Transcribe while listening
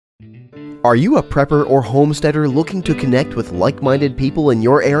Are you a prepper or homesteader looking to connect with like-minded people in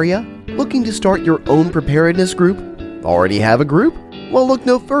your area? Looking to start your own preparedness group? Already have a group? Well, look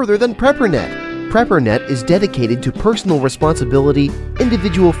no further than PrepperNet. PrepperNet is dedicated to personal responsibility,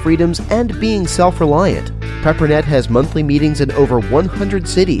 individual freedoms, and being self-reliant. PrepperNet has monthly meetings in over 100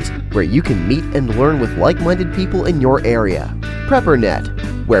 cities where you can meet and learn with like-minded people in your area.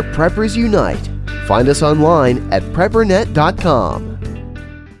 PrepperNet, where preppers unite. Find us online at preppernet.com.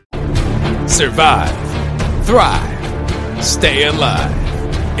 Survive, thrive, stay alive.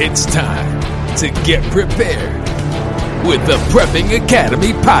 It's time to get prepared with the Prepping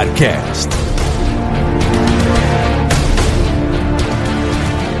Academy podcast.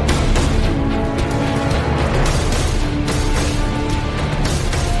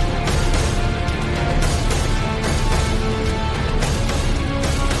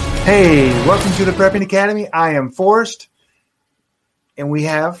 Hey, welcome to the Prepping Academy. I am Forrest, and we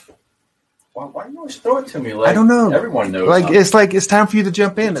have... Why do you always throw it to me? I don't know. Everyone knows. It's time for you to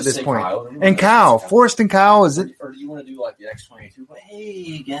jump in at this point. And Kyle, Forrest and Kyle, is it? Or do you want to do like the X-22? But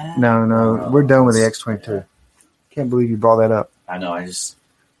hey, guys. No, we're done with the X-22. Can't believe you brought that up. I know.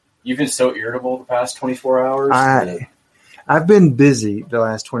 You've been so irritable the past 24 hours. I've been busy the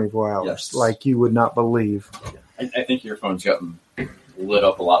last 24 hours, yes. Like you would not believe. I think your phone's gotten lit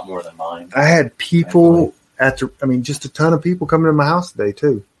up a lot more than mine. I had people just a ton of people coming to my house today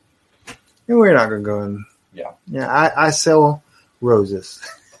too. And we're not going to go in. Yeah. I sell roses.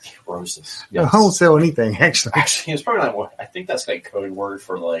 Roses. Yes. I don't sell anything, actually. Actually, it's probably not what I think that's like code word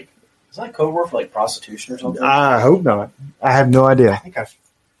for like. Is that a code word for like prostitution or something? I hope not. I have no idea. I think I've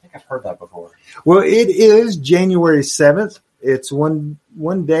heard that before. Well, it is January 7th. It's one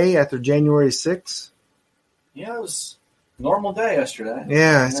day after January 6th. Yeah, it was a normal day yesterday.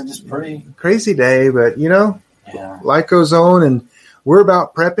 Yeah. It's just pretty crazy day, but life goes on, and we're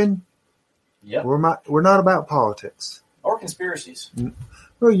about prepping. Yep. We're not about politics or conspiracies.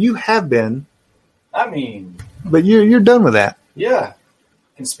 Well, you have been. I mean, but you're done with that. Yeah,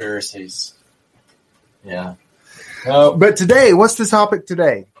 conspiracies. Yeah. But today, what's the topic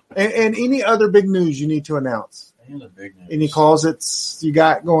today? And any other big news you need to announce? Any other big news? Any closets you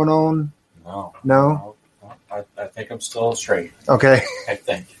got going on? No. I think I'm still straight. Okay. I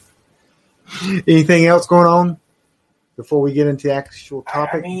think. Anything else going on before we get into the actual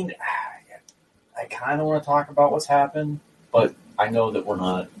topic? I mean, I kind of want to talk about what's happened, but I know that we're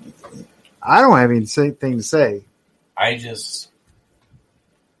not. I don't have anything to say.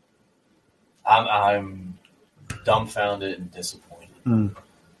 I'm dumbfounded and disappointed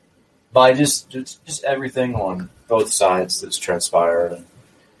by just everything on both sides that's transpired, and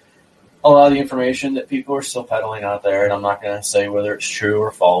a lot of the information that people are still peddling out there. And I'm not going to say whether it's true or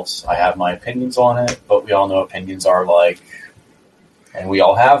false. I have my opinions on it, but we all know opinions are like, and we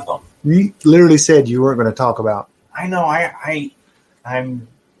all have them. You literally said you weren't going to talk about. I know. I'm.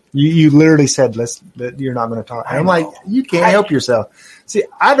 You literally said that you're not going to talk. I'm like, you can't help yourself. See,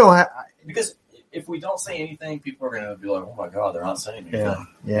 I don't have because if we don't say anything, people are going to be like, "Oh my God, they're not saying anything."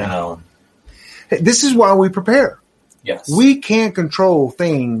 Yeah. This is why we prepare. Yes, we can't control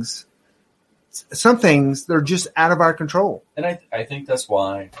things. Some things they're just out of our control. And I think that's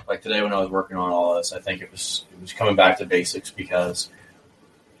why, like today when I was working on all this, I think it was coming back to basics because.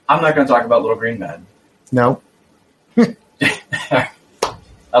 I'm not going to talk about Little Green Men. No. I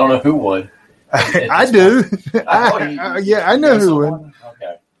don't know who would. I do. I know who would.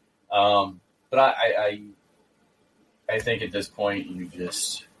 Okay. But I think at this point,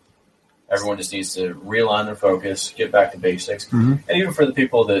 everyone just needs to realign their focus, get back to basics. Mm-hmm. And even for the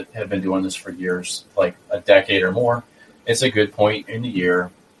people that have been doing this for years, like a decade or more, it's a good point in the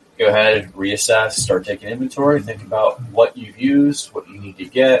year. Go ahead, reassess, start taking inventory, think about what you've used, what you need to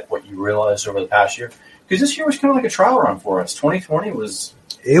get, what you realized over the past year. Because this year was kind of like a trial run for us. 2020 was...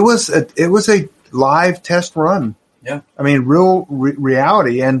 It was a live test run. Yeah. I mean, real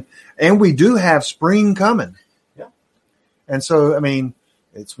reality. And we do have spring coming. Yeah. And so, I mean,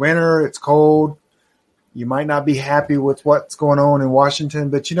 it's winter, it's cold. You might not be happy with what's going on in Washington,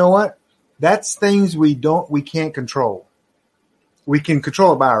 but you know what? That's things we can't control. We can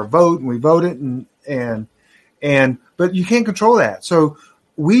control it by our vote, and we vote it, but you can't control that. So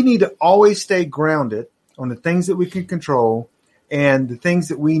we need to always stay grounded on the things that we can control and the things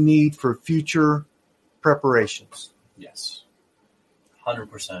that we need for future preparations. Yes,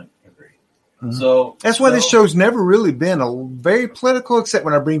 100% agree. Mm-hmm. So that's why this show's never really been a very political, except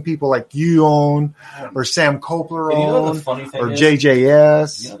when I bring people like you on, or Sam Kopler on, or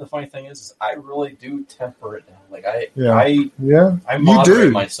JJS. You know, the funny thing is I really do temper it down. Like I you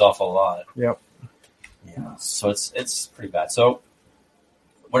moderate myself a lot. Yep. Yeah. So it's pretty bad. So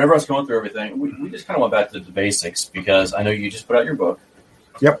whenever I was going through everything, we just kind of went back to the basics because I know you just put out your book.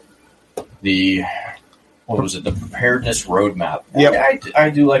 Yep. What was it? The Preparedness Roadmap. Yep. I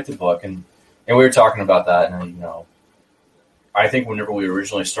do like the book, and we were talking about that, and I think whenever we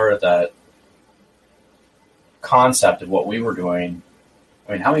originally started that concept of what we were doing,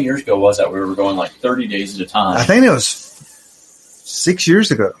 I mean, how many years ago was that? We were going like 30 days at a time. I think it was 6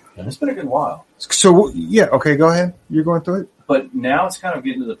 years ago. And it's been a good while. So, yeah, okay, go ahead. You're going through it? But now it's kind of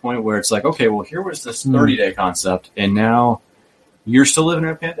getting to the point where it's like, okay, well, here was this 30-day concept, and now you're still living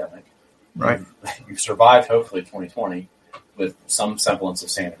in a pandemic. Right. You've survived, hopefully, 2020 with some semblance of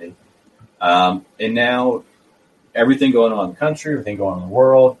sanity. And now everything going on in the country, everything going on in the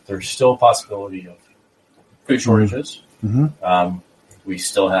world, there's still a possibility of food shortages. Mm-hmm. We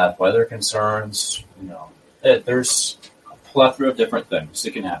still have weather concerns. There's a plethora of different things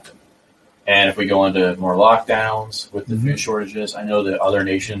that can happen. And if we go into more lockdowns with the food shortages, I know that other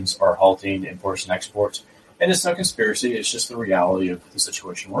nations are halting imports and exports. And it's no conspiracy. It's just the reality of the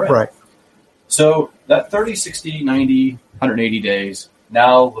situation we're in. Right. So that 30, 60, 90, 180 days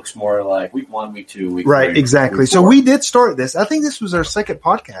now looks more like week 1, week 2, week 3. Right, exactly. Week 4. So we did start this. I think this was our second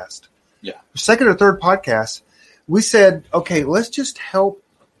podcast. Yeah. Second or third podcast. We said, okay, let's just help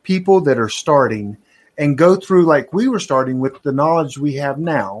people that are starting and go through like we were starting with the knowledge we have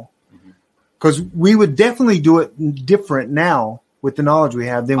now. Because we would definitely do it different now with the knowledge we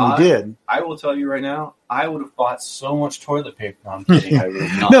have than we did. I will tell you right now, I would have bought so much toilet paper. No, I'm kidding. I would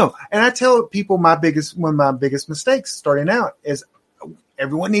have not. No, and I tell people one of my biggest mistakes starting out is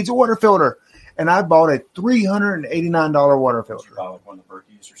everyone needs a water filter. And I bought a $389 water filter. Probably one of the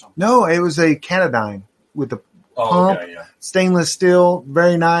Berkeys or something. No, it was a Canadyne with the pump, stainless steel,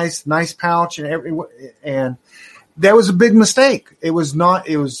 very nice pouch, and that was a big mistake. It was not.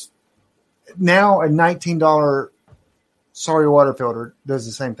 It was now a $19 Sawyer water filter does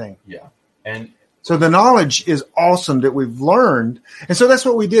the same thing. Yeah, and so the knowledge is awesome that we've learned, and so that's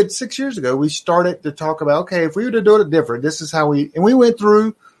what we did 6 years ago. We started to talk about, okay, if we were to do it different, this is how we went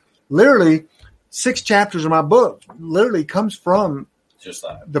through literally 6 chapters of my book. Literally comes from just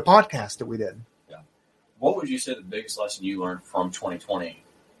that the podcast that we did. What would you say the biggest lesson you learned from 2020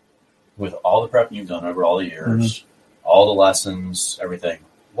 with all the prepping you've done over all the years, all the lessons, everything?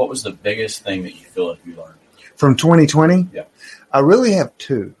 What was the biggest thing that you feel like you learned? From 2020? Yeah. I really have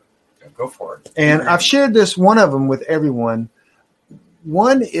 2. Go for it. And I've shared one of them with everyone.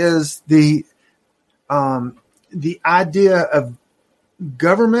 One is the idea of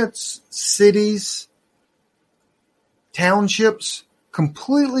governments, cities, townships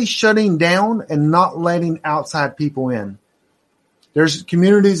completely shutting down and not letting outside people in. There's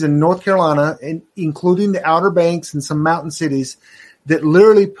communities in North Carolina, including the Outer Banks and some mountain cities, that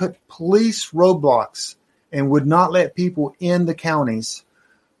literally put police roadblocks and would not let people in the counties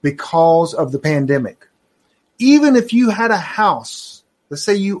because of the pandemic. Even if you had a house, let's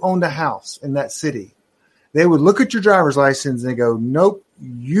say you owned a house in that city, they would look at your driver's license and they go, nope,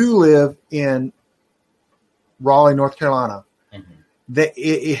 you live in Raleigh, North Carolina. That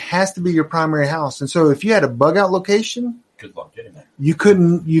it has to be your primary house. And so if you had a bug out location, good luck getting there. You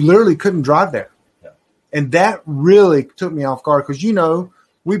literally couldn't drive there. Yeah. And that really took me off guard because,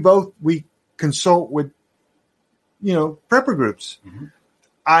 we consult with, prepper groups. Mm-hmm.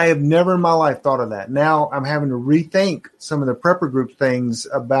 I have never in my life thought of that. Now I'm having to rethink some of the prepper group things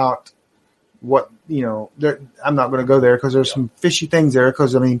about what, I'm not going to go there because there's some fishy things there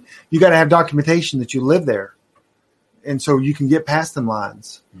because, you got to have documentation that you live there. And so you can get past them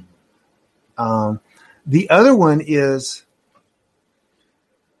lines. The other one is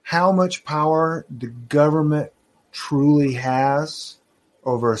how much power the government truly has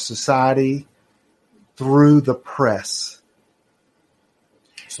over a society through the press.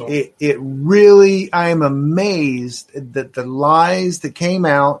 So it really, I am amazed that the lies that came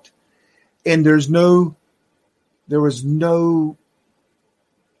out, and there was no,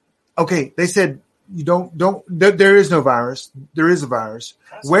 okay, they said, there is no virus. There is a virus.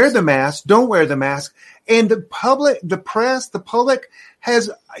 Wear the mask. Don't wear the mask. And the public, the press, the public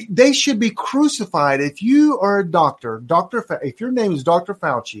they should be crucified. If you are a doctor, if your name is Dr.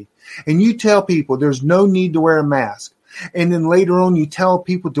 Fauci and you tell people there's no need to wear a mask, and then later on you tell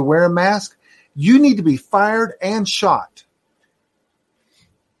people to wear a mask, you need to be fired and shot.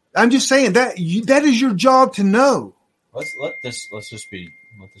 I'm just saying that is your job to know. Let's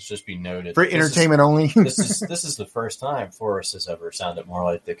just be noted for entertainment only. This is the first time Forrest has ever sounded more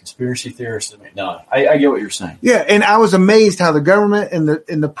like the conspiracy theorist. No, I get what you're saying. Yeah, and I was amazed how the government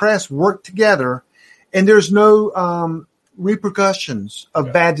and the press work together, and there's no repercussions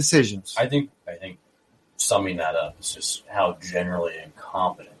of bad decisions. I think summing that up is just how generally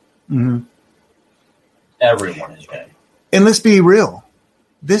incompetent Mm-hmm. everyone is getting. And let's be real,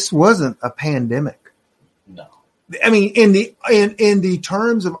 this wasn't a pandemic. No. I mean, in the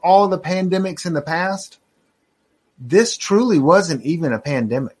terms of all the pandemics in the past, this truly wasn't even a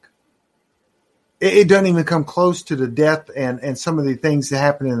pandemic. It doesn't even come close to the death and some of the things that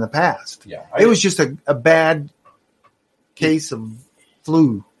happened in the past. Yeah. It was just a bad case of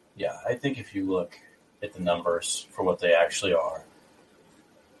flu. Yeah, I think if you look at the numbers for what they actually are,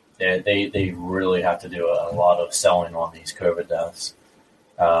 they really have to do a lot of selling on these COVID deaths.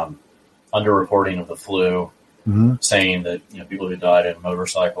 Underreporting of the flu, saying that people who died in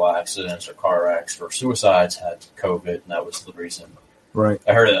motorcycle accidents or car wrecks or suicides had COVID, and that was the reason. Right.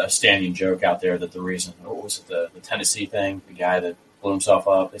 I heard a standing joke out there that the reason, what was it, the Tennessee thing, the guy that blew himself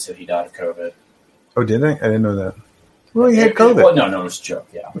up, they said he died of COVID. Oh, did they? I didn't know that. Well, he had COVID. Well, no, it was a joke,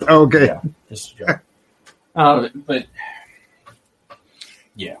 yeah. Okay. Yeah, just a joke. But,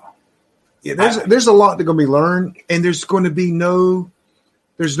 yeah. Yeah, there's a lot that's going to be learned, and there's going to be no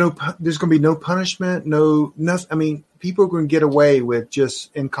punishment, no. I mean, people are going to get away with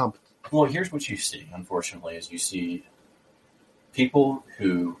just incompetence. Well, here's what you see, unfortunately, is you see people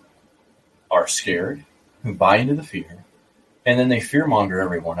who are scared, who buy into the fear, and then they fearmonger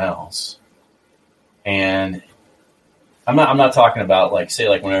everyone else. And I'm not talking about like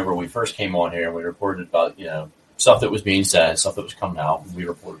whenever we first came on here, we reported about stuff that was being said, stuff that was coming out, and we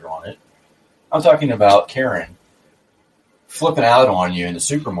reported on it. I'm talking about Karen flipping out on you in the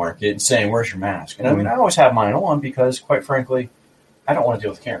supermarket and saying, "Where's your mask?" And I mean, I always have mine on because, quite frankly, I don't want to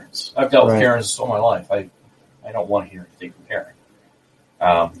deal with Karens. I've dealt with Karens all my life. I don't want to hear anything from Karen.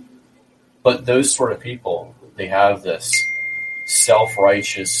 But those sort of people, they have this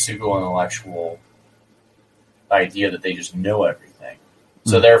self-righteous, pseudo-intellectual idea that they just know everything.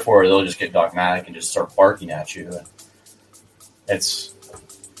 So therefore, they'll just get dogmatic and just start barking at you. And it's,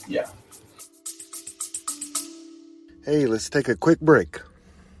 yeah. Hey, let's take a quick break.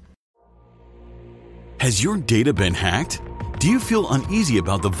 Has your data been hacked? Do you feel uneasy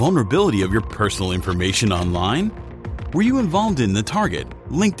about the vulnerability of your personal information online? Were you involved in the Target,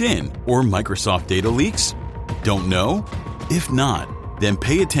 LinkedIn, or Microsoft data leaks? Don't know? If not, then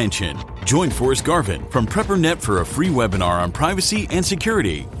pay attention. Join Forrest Garvin from PrepperNet for a free webinar on privacy and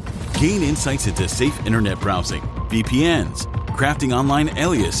security. Gain insights into safe internet browsing, VPNs, crafting online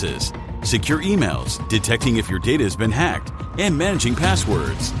aliases, secure emails, detecting if your data has been hacked, and managing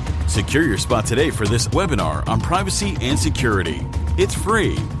passwords. Secure your spot today for this webinar on privacy and security. It's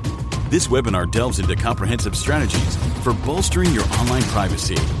free. This webinar delves into comprehensive strategies for bolstering your online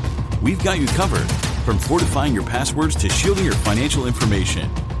privacy. We've got you covered, from fortifying your passwords to shielding your financial information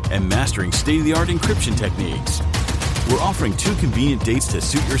and mastering state-of-the-art encryption techniques. We're offering 2 convenient dates to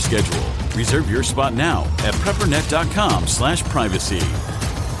suit your schedule. Reserve your spot now at preppernet.com/privacy.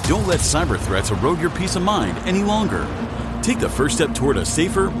 Don't let cyber threats erode your peace of mind any longer. Take the first step toward a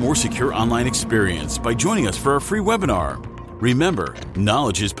safer, more secure online experience by joining us for our free webinar. Remember,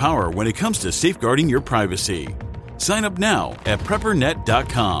 knowledge is power when it comes to safeguarding your privacy. Sign up now at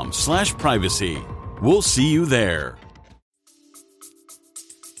preppernet.com/privacy. We'll see you there.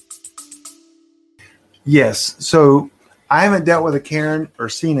 Yes. So I haven't dealt with a Karen or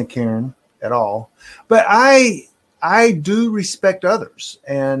seen a Karen at all, but I do respect others,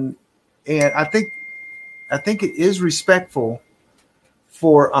 and I think it is respectful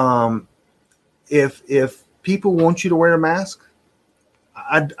for if people want you to wear a mask,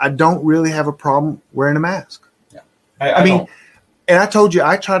 I don't really have a problem wearing a mask. Yeah, I mean, and I told you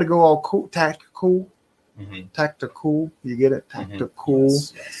I try to go all cool, tactical. Tactical, you get it? Tactical.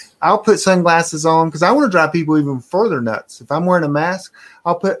 Yes. I'll put sunglasses on because I want to drive people even further nuts. If I'm wearing a mask,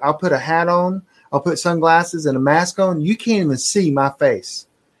 I'll put a hat on. I'll put sunglasses and a mask on. You can't even see my face.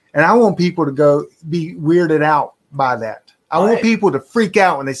 And I want people to be weirded out by that. I want people to freak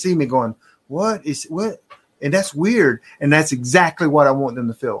out when they see me going, what? And that's weird. And that's exactly what I want them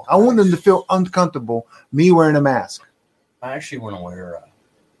to feel. I want them to feel uncomfortable, me wearing a mask. I actually want to wear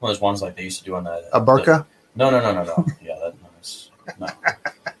one of those ones like they used to do on that. A burqa? No. Yeah, no.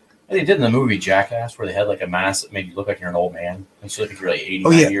 They did in the movie Jackass where they had like a mask that made you look like you're an old man. And so like you're like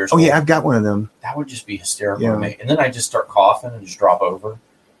 89 years old. Oh, yeah, I've got one of them. That would just be hysterical to me. And then I just start coughing and just drop over.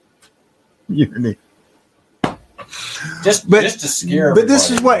 Just to scare. But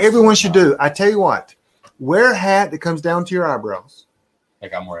this is what everyone should do. I tell you what, wear a hat that comes down to your eyebrows.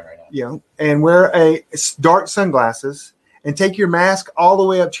 Like I'm wearing right now. Yeah, and wear a dark sunglasses and take your mask all the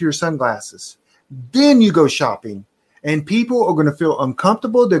way up to your sunglasses. Then you go shopping, and people are going to feel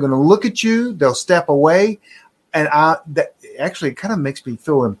uncomfortable. They're going to look at you. They'll step away, and actually, it kind of makes me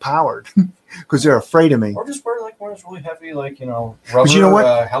feel empowered because they're afraid of me. Or just wear like one of those really heavy, like, rubber you know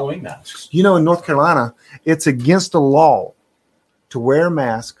what? Halloween masks. You know, in North Carolina, it's against the law to wear a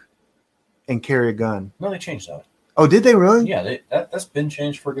mask and carry a gun. No, they changed that. Oh, did they really? Yeah, that's been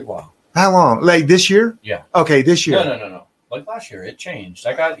changed for a good while. How long? Like this year? Yeah. Okay, this year. No. Like last year, it changed.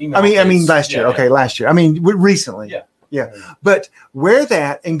 I got email. I mean, last year. Okay, last year. I mean, recently. Yeah. Yeah. But wear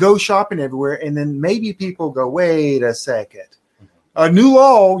that and go shopping everywhere, and then maybe people go, wait a second. A new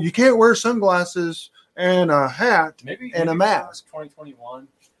law, you can't wear sunglasses and a hat and a mask. 2021,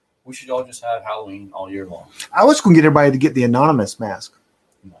 we should all just have Halloween all year long. I was going to get everybody to get the anonymous mask.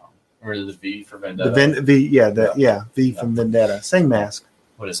 No. Or the V for Vendetta. V from Vendetta. Same mask.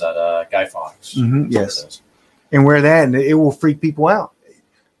 What is that? Guy Fawkes. Yes. And wear that, and it will freak people out.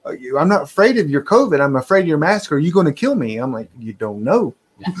 I'm not afraid of your COVID. I'm afraid of your mask. Are you going to kill me? I'm like, you don't know.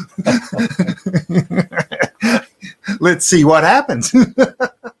 Let's see what happens.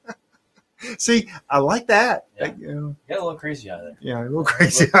 See, I like that. Yeah. Like, Get a little crazy out of there. Yeah, a little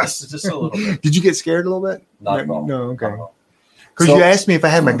crazy. Just a little bit. Did you get scared a little bit? Not at all. No, okay. Not at all. Because you asked me if I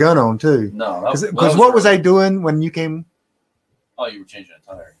had my gun on too. No. Because what was I doing when you came? Oh, you were changing a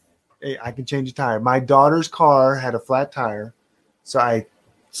tire. I can change a tire. My daughter's car had a flat tire, so I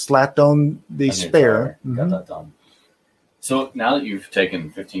slapped on the spare. Got that done. So now that you've taken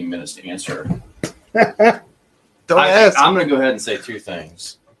 15 minutes to answer, Don't ask. I'm going to go ahead and say two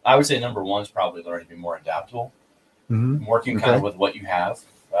things. I would say number one is probably learning to be more adaptable, working kind of with what you have.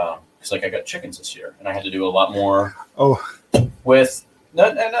 Because like I got chickens this year, and I had to do a lot more. With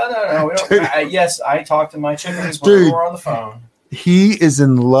no. We don't, yes, I talked to my chickens when we were on the phone. He is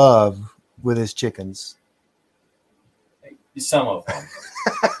in love with his chickens. Some of them.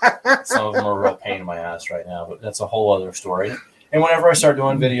 Some of them are a real pain in my ass right now, but that's a whole other story. And whenever I start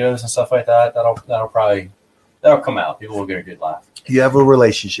doing videos and stuff like that, that'll come out. People will get a good laugh. You have a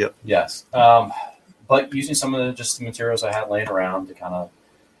relationship. Yes. But using some of the materials I had laying around to kind of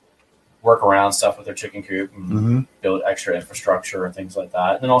work around stuff with their chicken coop and build extra infrastructure and things like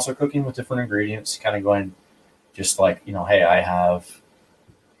that. And then also cooking with different ingredients, kind of going just like, hey, I have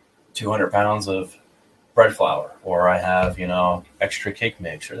 200 pounds of bread flour, or I have, extra cake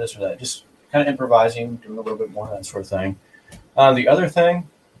mix or this or that. Just kind of improvising, doing a little bit more of that sort of thing. The other thing,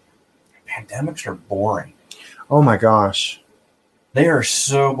 pandemics are boring. Oh my gosh. They are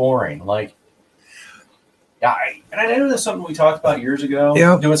so boring. Like, and I know that's something we talked about years ago.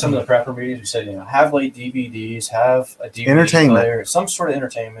 Yep. Doing some of the prepper meetings, we said, have like DVDs, have a DVD entertainment player, some sort of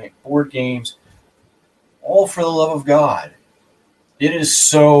entertainment, board games, all for the love of God. It is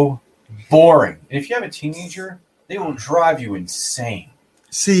so boring. And if you have a teenager, they will drive you insane.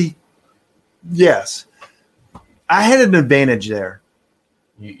 See, yes. I had an advantage there.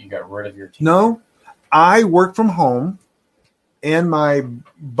 You got rid of your teenager. No, I work from home in my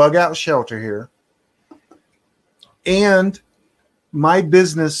bug out shelter here. And my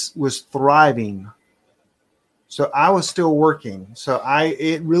business was thriving. So I was still working. So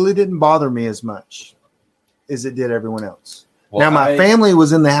it really didn't bother me as much as it did everyone else. Well, now my family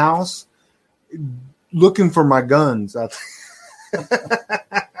was in the house looking for my guns.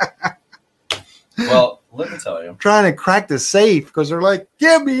 Well, let me tell you. Trying to crack the safe because they're like,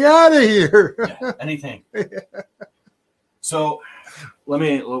 get me out of here. Yeah, anything. So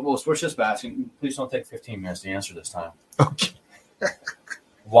we'll switch this back. Please don't take 15 minutes to answer this time. Okay.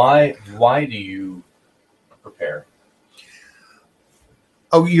 Why do you prepare?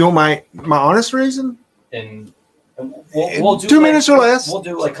 Oh, you know my honest reason? And we'll do 2 minutes or less. We'll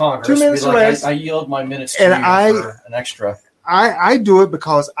do like Congress. 2 minutes or less. I yield my minutes to you for an extra. I do it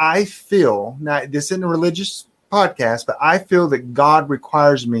because I feel, now this isn't a religious podcast, but I feel that God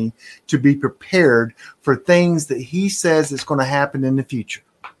requires me to be prepared for things that he says is going to happen in the future.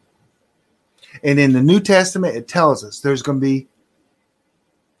 And in the New Testament, it tells us there's going to be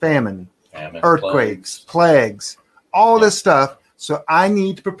famine, earthquakes, plagues, all this stuff. So I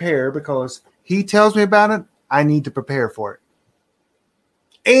need to prepare because he tells me about it. I need to prepare for it.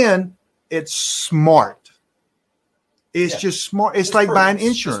 And it's smart. It's just smart. It's like buying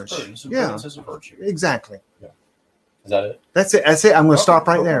insurance. Prudence is a virtue. Exactly. Yeah. Is that it? That's it. I'm going to stop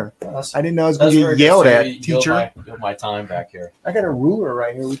right there. Yeah, I didn't know I was going to get yelled at, teacher. Yield my time back here. I got a ruler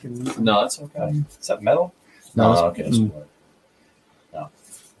right here. We can. No, that's okay. Is that metal? No. Okay. No.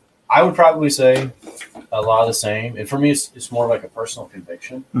 I would probably say a lot of the same. And for me, it's more like a personal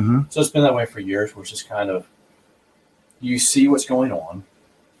conviction. Mm-hmm. So it's been that way for years, which is kind of you see what's going on,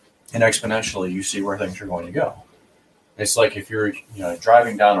 and exponentially you see where things are going to go. It's like if you're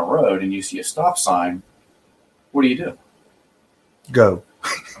driving down a road and you see a stop sign, what do? Go.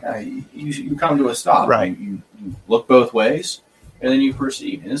 you come to a stop. Right. You look both ways, and then you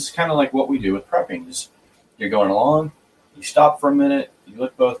proceed. And this is kind of like what we do with prepping. Is you're going along, you stop for a minute, you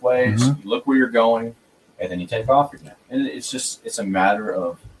look both ways, you look where you're going, and then you take off again. And it's a matter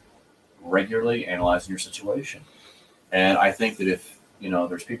of regularly analyzing your situation. And I think that if,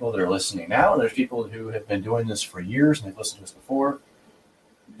 there's people that are listening now, and there's people who have been doing this for years and they've listened to us before,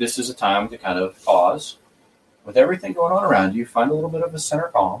 this is a time to kind of pause. With everything going on around you, find a little bit of a center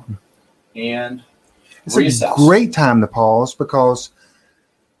calm and reassess. It's a great time to pause because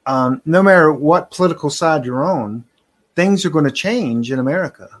no matter what political side you're on, things are going to change in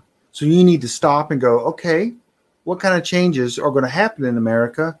America. So you need to stop and go, okay, what kind of changes are going to happen in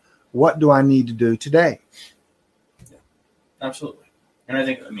America? What do I need to do today? Yeah, absolutely. And I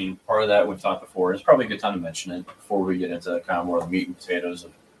think, part of that we've talked before. It's probably a good time to mention it before we get into kind of more of the meat and potatoes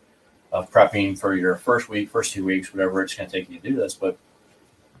of prepping for your first week, first 2 weeks, whatever it's going to take you to do this. But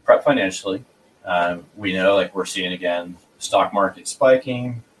prep financially. We know, like we're seeing again, stock market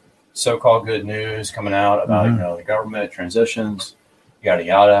spiking, so-called good news coming out about the government transitions, yada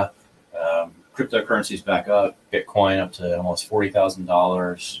yada. Cryptocurrency's back up. Bitcoin up to almost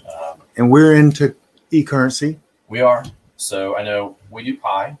 $40,000. And we're into e-currency. We are. So I know we do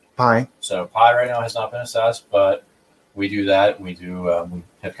Pi. So Pi right now has not been assessed, but we do that. We do. We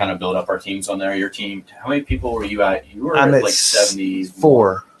have kind of built up our teams on there. Your team. How many people were you at? You were I'm at like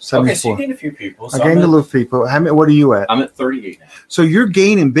 74. Okay, so you gained a few people. So I gained a little people. What are you at? I'm at 38 now. So you're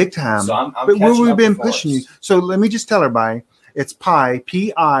gaining big time. So I'm but where we've been before pushing us. you. So let me just tell everybody, it's Pi,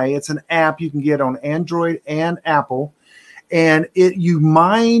 P-I. It's an app you can get on Android and Apple, and you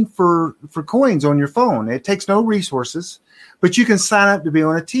mine for coins on your phone. It takes no resources, but you can sign up to be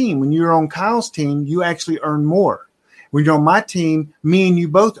on a team. When you're on Kyle's team, you actually earn more. When you're on my team, me and you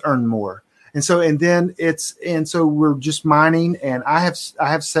both earn more. And so we're just mining, and I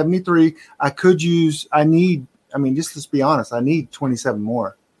have 73. Let's be honest, I need 27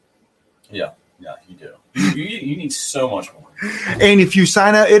 more. Yeah, you do. You need so much more. And if you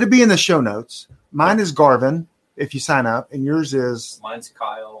sign up, it'll be in the show notes. Mine is Garvin if you sign up, and yours is? Mine's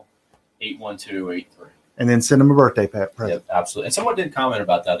Kyle 81283. And then send them a birthday present. Yep, absolutely. And someone did comment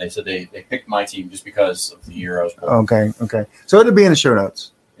about that. They said they picked my team just because of the year I was born. Okay. So it'll be in the show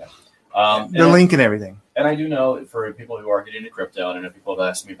notes. Yeah. The link and everything. And I do know for people who are getting into crypto, and I know people have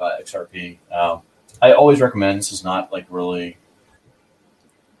asked me about XRP, I always recommend, this is not like really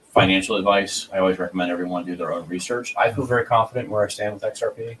financial advice. I always recommend everyone do their own research. I feel very confident where I stand with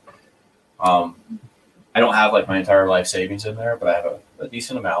XRP. I don't have like my entire life savings in there, but I have a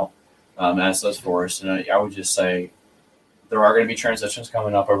decent amount, as does Forrest. And I would just say there are going to be transitions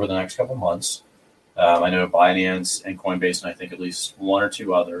coming up over the next couple months. I know Binance and Coinbase, and I think at least one or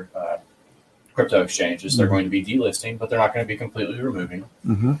two other crypto exchanges, they're going to be delisting, but they're not going to be completely removing.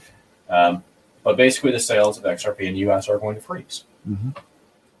 But basically the sales of XRP in the U.S. are going to freeze.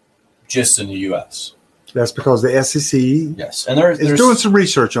 Just in the U.S. That's because the SEC and there's doing some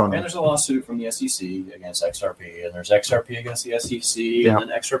research on it. And there's a lawsuit from the SEC against XRP, and there's XRP against the SEC, and then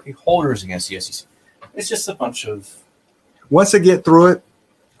XRP holders against the SEC. It's just a bunch of... Once they get through it,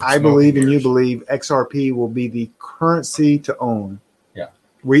 I believe and you believe XRP will be the currency to own. Yeah.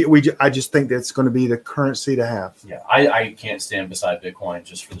 I just think that's going to be the currency to have. Yeah. I can't stand beside Bitcoin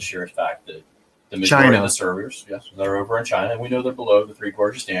just for the sheer fact that the majority of the servers, they're over in China, and we know they're below the Three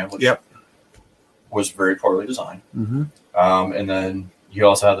Gorges Dam, which was very poorly designed. And then you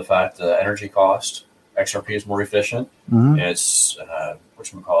also have the fact that energy cost, XRP is more efficient. It's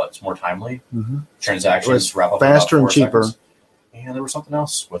it's more timely. Transactions wrap up faster and cheaper. Seconds. And there was something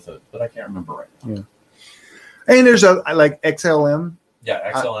else with it that I can't remember right now. Yeah. And there's like XLM. Yeah,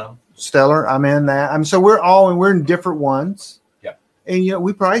 XLM. Stellar. I'm in that. So we're in different ones. Yeah. And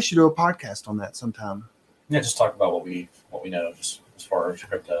we probably should do a podcast on that sometime. Yeah, just talk about what we know, just as far as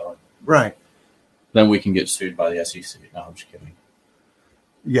crypto. Right. Then we can get sued by the SEC. No, I'm just kidding.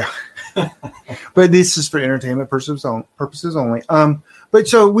 Yeah. But this is for entertainment purposes only. But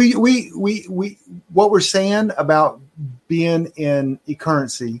so we what we're saying about being in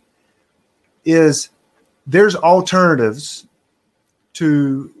e-currency is there's alternatives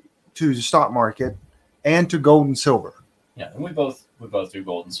to the stock market and to gold and silver. Yeah, and we both do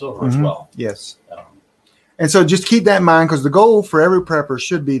gold and silver as well. Yes. And so just keep that in mind, because the goal for every prepper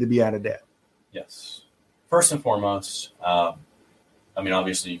should be to be out of debt. Yes. First and foremost,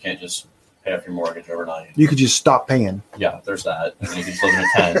 obviously you can't just pay off your mortgage overnight. You could just stop paying. Yeah, there's that. You can just live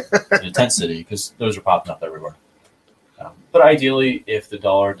in a tent city, because those are popping up everywhere. But ideally, if the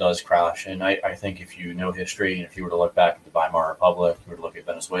dollar does crash, and I think if you know history, and if you were to look back at the Weimar Republic, you were to look at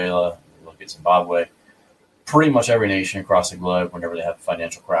Venezuela, you look at Zimbabwe, pretty much every nation across the globe, whenever they have a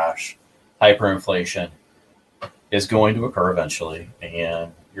financial crash, hyperinflation is going to occur eventually,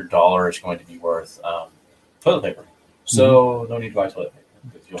 and your dollar is going to be worth toilet paper. So no need to buy toilet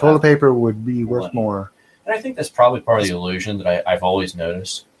paper. Toilet paper would be worth more. And I think that's probably part of the illusion that I've always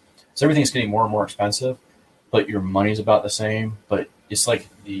noticed. So everything's getting more and more expensive, but your money's about the same. But it's like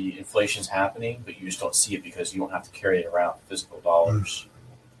the inflation's happening, but you just don't see it because you don't have to carry it around physical dollars.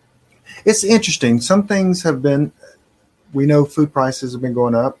 It's interesting. Some things have been, we know food prices have been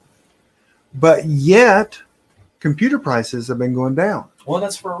going up, but yet computer prices have been going down. Well,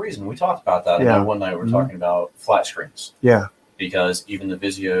 that's for a reason. We talked about that. Yeah. One night we were talking about flat screens. Yeah. Because even the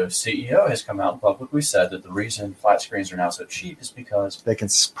Vizio CEO has come out and publicly said that the reason flat screens are now so cheap is because They can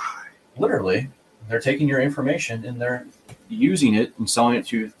spy. literally they're taking your information and they're using it and selling it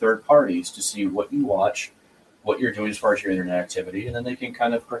to third parties to see what you watch, what you're doing as far as your internet activity, and then they can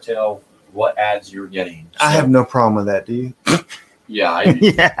kind of curtail what ads you're getting. I have no problem with that. Do you? Yeah, I do.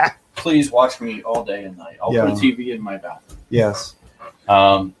 Yeah. Please watch me all day and night. I'll Yeah. put a TV in my bathroom. Yes.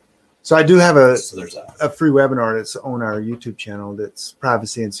 So So I do have there's that. a free webinar that's on our YouTube channel that's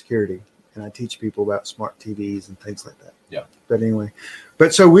privacy and security. And I teach people about smart TVs and things like that. Yeah. But anyway,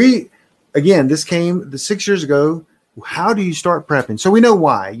 so this came 6 years ago. How do you start prepping? So we know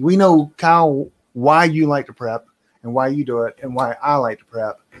why. We know, Kyle, why you like to prep and why you do it and why I like to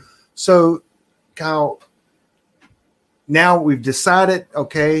prep. So, Kyle, now we've decided,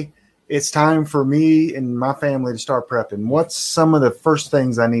 okay, it's time for me and my family to start prepping. What's some of the first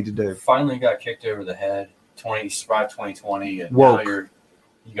things I need to do? Finally got kicked over the head. 2020, and Woke. now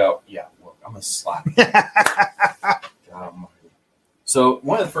you go, yeah, woke. I'm gonna slap you. God almighty. So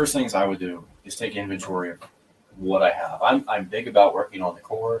one of the first things I would do is take inventory of what I have. I'm big about working on the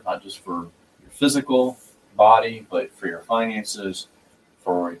core, not just for your physical body, but for your finances,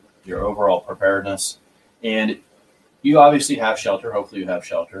 for your overall preparedness. And you obviously have shelter. Hopefully you have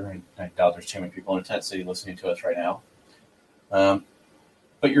shelter. I doubt there's too many people in a tent city listening to us right now.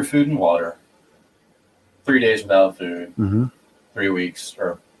 But your food and water, 3 days without food, Mm-hmm. 3 weeks,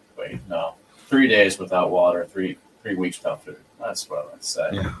 3 days without water, three weeks without food. That's what I would say.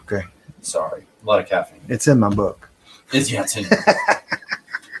 Yeah. Okay. Sorry. A lot of caffeine. It's in my book. It's in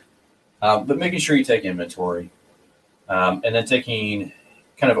but making sure you take inventory, and then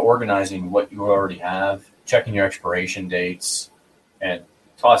kind of organizing what you already have, checking your expiration dates, and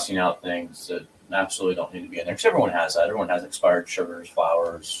tossing out things that absolutely don't need to be in there. Because everyone has that. Everyone has expired sugars,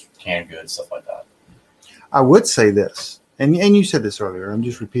 flours, canned goods, stuff like that. I would say this, and you said this earlier. I'm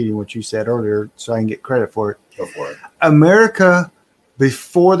just repeating what you said earlier so I can get credit for it. Go for it. America,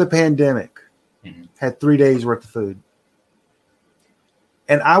 before the pandemic, Mhm. had 3 days worth of food.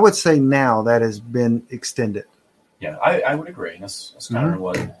 And I would say now that has been extended. Yeah, I would agree. That's kind of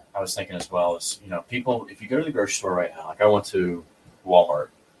what I was thinking as well. Is people, if you go to the grocery store right now, like I went to Walmart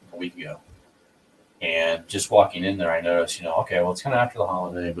a week ago, and just walking in there, I noticed, okay, well, it's kind of after the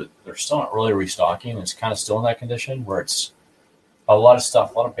holiday, but they're still not really restocking. It's kind of still in that condition where it's a lot of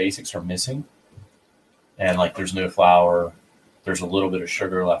stuff, a lot of basics are missing, and like there's no flour, there's a little bit of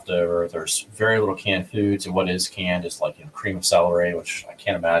sugar left over, there's very little canned foods, and what is canned is like cream of celery, which I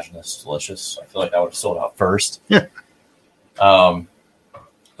can't imagine is delicious. I feel like that would have sold out first. Yeah.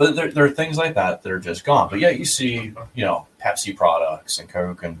 But there are things like that that are just gone. But yeah, you see, Pepsi products and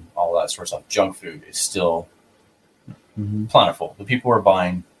Coke and all that sort of stuff. Junk food is still plentiful. The people are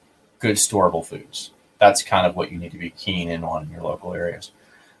buying good storable foods. That's kind of what you need to be keen in on in your local areas.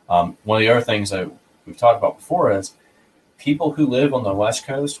 One of the other things that we've talked about before is people who live on the West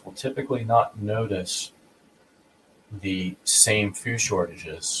Coast will typically not notice the same food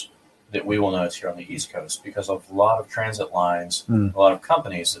shortages that we will notice here on the East Coast because of a lot of transit lines, a lot of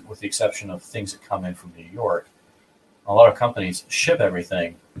companies, with the exception of things that come in from New York, a lot of companies ship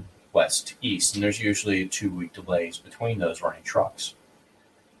everything west to east, and there's usually 2-week delays between those running trucks.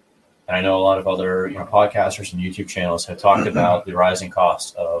 And I know a lot of other podcasters and YouTube channels have talked about the rising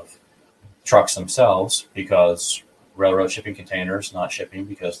cost of trucks themselves because railroad shipping containers not shipping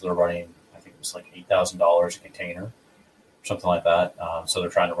because they're running, I think it was like $8,000 a container, something like that. So they're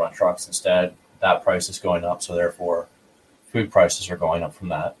trying to run trucks instead. That price is going up, so therefore food prices are going up from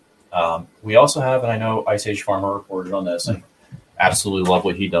that. We also have, and I know Ice Age Farmer reported on this and absolutely love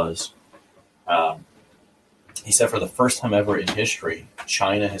what he does. He said for the first time ever in history,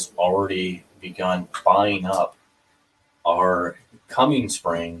 China has already begun buying up our coming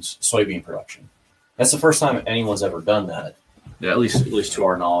spring's soybean production. That's the first time anyone's ever done that, at least to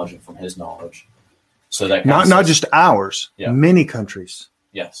our knowledge and from his knowledge. So that Not just ours, Yeah. many countries.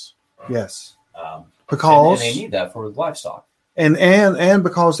 yes, Yes. and Because they need that for livestock. and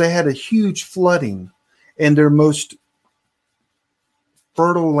because they had a huge flooding and their most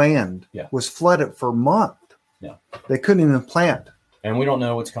fertile land Yeah. was flooded for a month. Yeah. They couldn't even plant. And we don't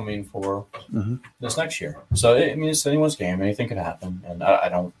know what's coming for Mhm. this next year. So, I mean, it's anyone's game. Anything could happen. And I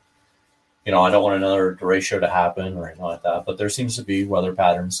don't want another derecho to happen or anything like that. But there seems to be weather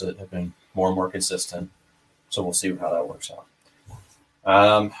patterns that have been more and more consistent. So we'll see how that works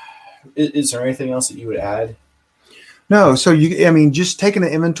out. Is there anything else that you would add? No. So just taking an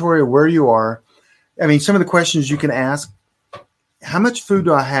inventory of where you are. I mean, some of the questions you can ask: how much food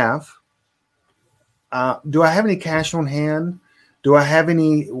do I have? Do I have any cash on hand? Do I have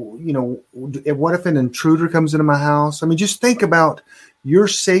any, what if an intruder comes into my house? I mean, just think about your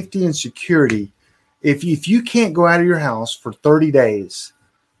safety and security. If you can't go out of your house for 30 days,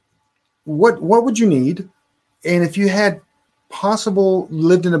 what would you need? And if you had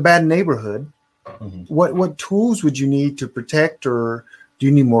lived in a bad neighborhood, Mm-hmm. what tools would you need to protect, or do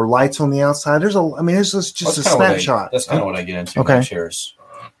you need more lights on the outside? There's just a snapshot. That's kind of what I get into Okay. next year is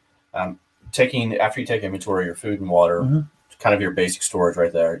after you take inventory of your food and water, Mm-hmm. kind of your basic storage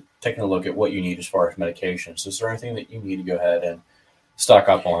right there, taking a look at what you need as far as medications. Is there anything that you need to go ahead and stock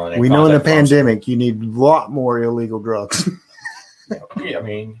up on? We know in the contact pharmacy? pandemic, you need a lot more illegal drugs. Yeah, I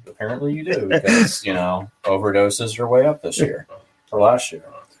mean, apparently you do because, overdoses are way up this year or last year.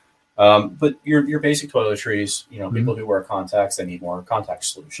 But your basic toiletries, people who wear contacts, they need more contact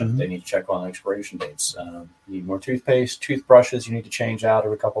solution. Mm-hmm. They need to check on expiration dates. You need more toothpaste, toothbrushes you need to change out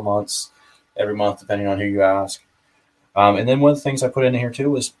every month, depending on who you ask. And then one of the things I put in here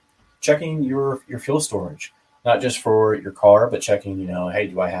too was checking your fuel storage, not just for your car, but checking, hey,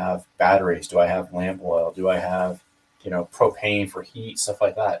 do I have batteries? Do I have lamp oil? Do I have, propane for heat, stuff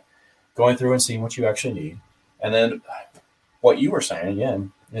like that? Going through and seeing what you actually need. And then what you were saying,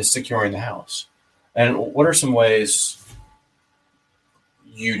 again, is securing the house. And what are some ways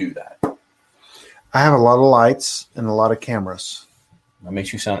you do that? I have a lot of lights and a lot of cameras. That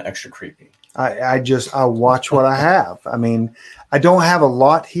makes you sound extra creepy. I watch what I have. I mean, I don't have a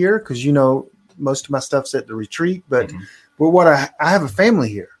lot here because, most of my stuff's at the retreat, but what I have a family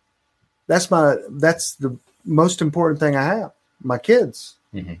here. That's the most important thing I have, my kids.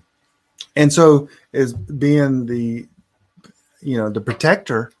 Mm-hmm. And so is being the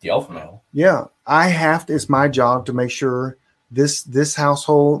protector. The alpha male. Yeah. It's my job to make sure this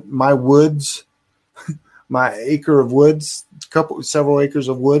household, my woods, my acre of woods, several acres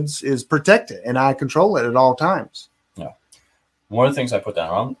of woods is protected, and I control it at all times. Yeah. One of the things I put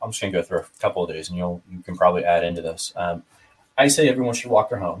down, I'm just going to go through a couple of days, and you can probably add into this. I say everyone should walk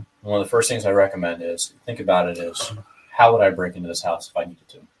their home. One of the first things I recommend is think about it as, how would I break into this house if I needed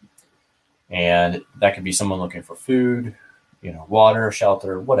to? And that could be someone looking for food, water,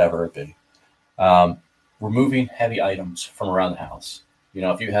 shelter, whatever it be. Removing heavy items from around the house.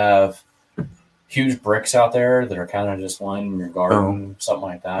 If you have huge bricks out there that are kind of just lining your garden, something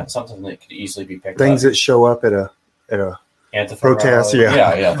like that, something that could easily be picked up. Things that show up at a protest,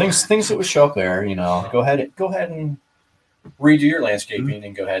 yeah. Things that would show up there. Go ahead and redo your landscaping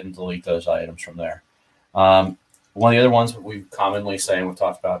and go ahead and delete those items from there. One of the other ones that we commonly say, and we've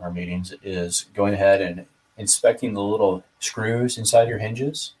talked about in our meetings, is going ahead and inspecting the little screws inside your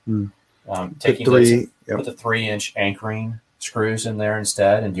hinges. Taking put the 3-inch anchoring screws in there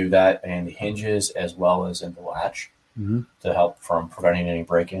instead, and do that in the hinges as well as in the latch to help from preventing any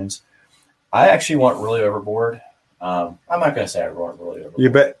break-ins. I actually went really overboard. I'm not going to say I went really overboard. You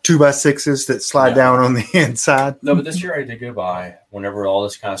bet 2x6s that slide down on the inside. No, but this year I did go by whenever all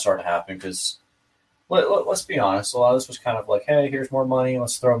this kind of started happening, because let's be honest, a lot of this was kind of like, hey, here's more money,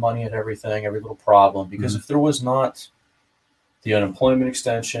 let's throw money at everything, every little problem. Because if there was not the unemployment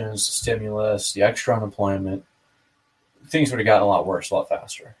extensions, the stimulus, the extra unemployment, things would have gotten a lot worse, a lot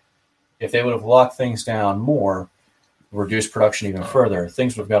faster. If they would have locked things down more, reduced production even further,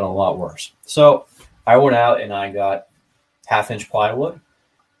 things would have gotten a lot worse. So I went out and I got 1/2-inch plywood,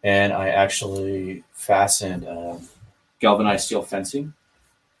 and I actually fastened galvanized steel fencing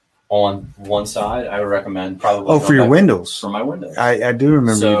on one side. I would recommend probably for your windows. For my windows. I do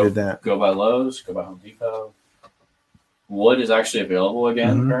remember you did that. Go by Lowe's, go by Home Depot. Wood is actually available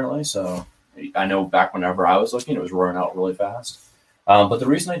again, apparently. So I know back whenever I was looking, it was roaring out really fast. But the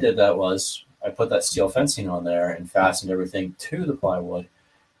reason I did that was I put that steel fencing on there and fastened everything to the plywood.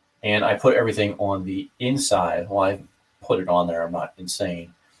 And I put everything on the inside. Well, I put it on there. I'm not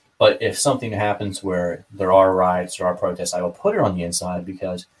insane. But if something happens where there are riots, there are protests, I will put it on the inside,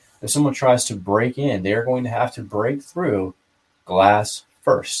 because if someone tries to break in, they're going to have to break through glass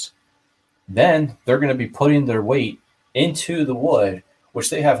first. Then they're going to be putting their weight into the wood,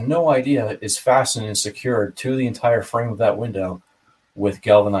 which they have no idea is fastened and secured to the entire frame of that window with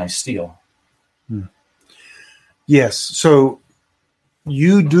galvanized steel. Yes. So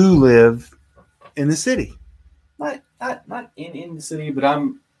you do live in the city. Not in the city, but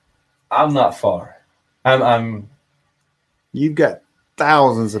I'm not far. I'm You've got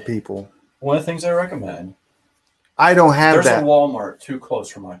thousands of people. one of the things I recommend. I don't have There's that. a Walmart too close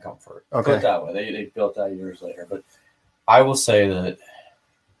for my comfort. Okay. Put it that way. They built that years later. But I will say that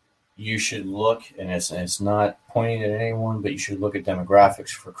you should look, and it's not pointing at anyone, but you should look at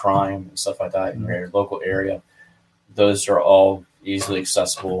demographics for crime and stuff like that in your local area. Those are all easily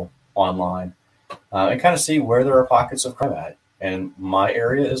accessible online, and kind of see where there are pockets of crime at. And my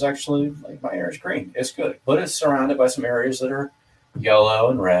area is actually, like, my area is green. It's good, but it's surrounded by some areas that are yellow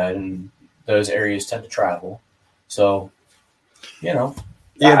and red, and those areas tend to travel. So, yeah.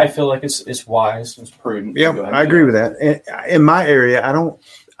 I feel like it's wise, it's prudent. Yeah, I agree with that. In my area,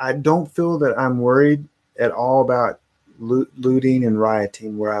 I don't feel that I'm worried at all about looting and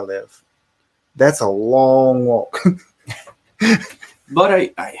rioting where I live. That's a long walk.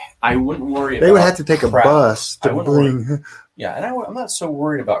 But I wouldn't worry about. They would have to take a crowds. bus to I wouldn't worry. bring. Yeah, and I'm not so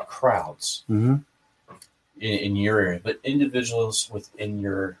worried about crowds in your area, but individuals within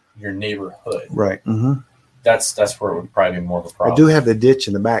your neighborhood. Right. Mm-hmm. That's where it would probably be more of a problem. I do have the ditch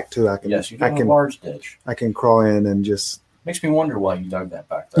in the back too. I can. Yes, you do have a large ditch. I can crawl in and just. Makes me wonder why you dug that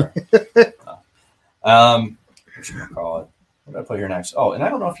back there. What should I call it? What did I put here next? Oh, and I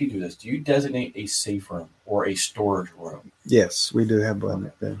don't know if you do this. Do you designate a safe room or a storage room? Yes, we do have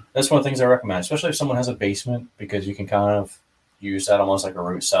one. Okay. That's one of the things I recommend, especially if someone has a basement, because you can kind of use that almost like a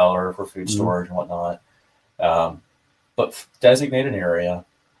root cellar for food storage and whatnot. But designate an area,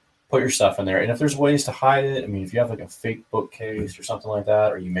 put your stuff in there. And if there's ways to hide it, I mean, if you have like a fake bookcase or something like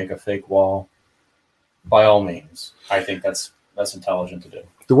that, or you make a fake wall, by all means, I think that's intelligent to do.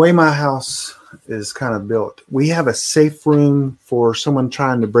 The way my house is kind of built, we have a safe room for someone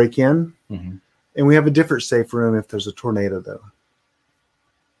trying to break in, and we have a different safe room if there's a tornado, though.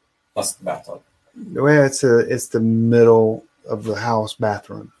 That's the bathtub. Well, it's the middle of the house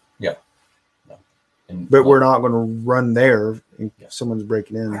bathroom. Yeah. No. But we're not going to run there if someone's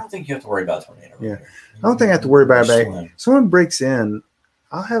breaking in. I don't think you have to worry about a tornado. Yeah. I don't think I have to worry about it. Someone breaks in,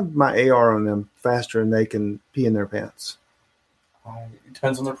 I'll have my AR on them faster than they can pee in their pants. It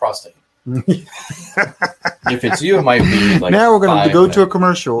depends on their prostate. If it's you, it might be like. Now we're going to go to a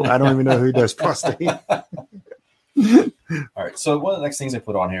commercial. I don't even know who does prostate. All right. So one of the next things I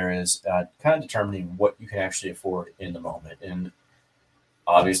put on here is kind of determining what you can actually afford in the moment. And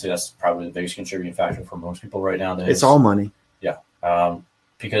obviously that's probably the biggest contributing factor for most people right now. It's all money. Yeah.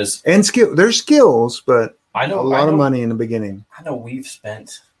 Because. And skill. There's skills, but I know a lot of money in the beginning. I know we've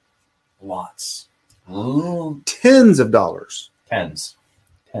spent lots. Tens of dollars. Tens.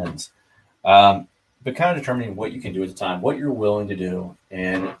 But kind of determining what you can do at the time, what you're willing to do,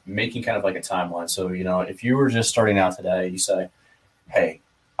 and making kind of like a timeline. So, if you were just starting out today, you say, hey,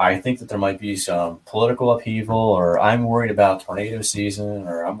 I think that there might be some political upheaval, or I'm worried about tornado season,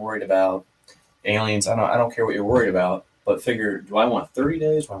 or I'm worried about aliens. I don't care what you're worried about, but figure, do I want 30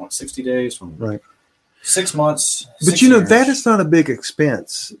 days? Do I want 60 days? Right. 6 months? But 6 years? that is not a big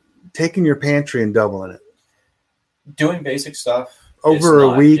expense. Taking your pantry and doubling it. Doing basic stuff. Over a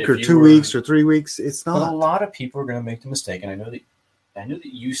week or 2 weeks or 3 weeks, it's not. But a lot of people are going to make the mistake, and I know that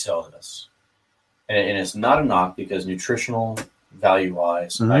you sell this, and it's not a knock, because nutritional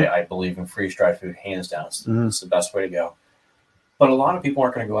value-wise, I believe in freeze-dried food hands down. It's the best way to go. But a lot of people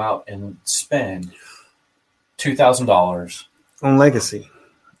aren't going to go out and spend $2,000 on Legacy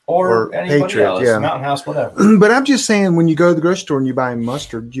or anybody Patriot, else, Mountain House, whatever. But I'm just saying, when you go to the grocery store and you buy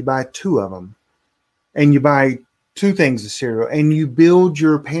mustard, you buy 2 of them, and you buy 2 things of cereal, and you build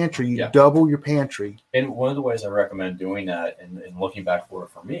your pantry. You double your pantry. And one of the ways I recommend doing that, and looking back for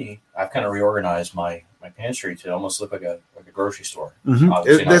me, I've kind of reorganized my pantry to almost look like a grocery store.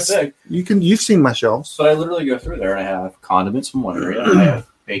 Obviously not big. You've seen my shelves. But I literally go through there, and I have condiments in one area, I have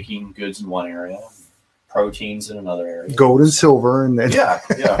baking goods in one area, proteins in another area, gold and silver, and then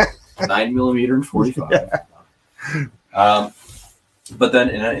 9mm and 45. But then,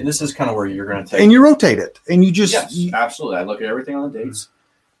 and this is kind of where you're going to take, and you rotate it, and you just absolutely. I look at everything on the dates,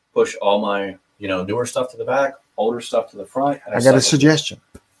 push all my newer stuff to the back, older stuff to the front. I got a suggestion.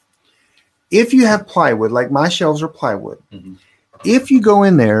 If you have plywood, like my shelves are plywood, if you go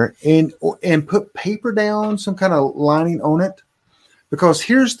in there and put paper down, some kind of lining on it, because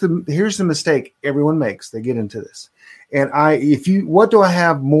here's the mistake everyone makes. They get into this. And what do I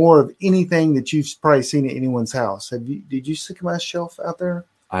have more of anything that you've probably seen at anyone's house? Did you stick my shelf out there?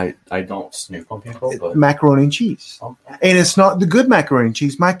 I don't snoop on people, but macaroni and cheese. Okay. And it's not the good macaroni and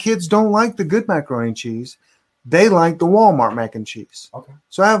cheese. My kids don't like the good macaroni and cheese. They like the Walmart mac and cheese. Okay.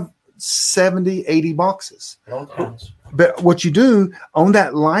 So I have 70, 80 boxes. It all depends. But what you do on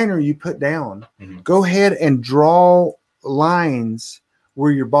that liner you put down, go ahead and draw lines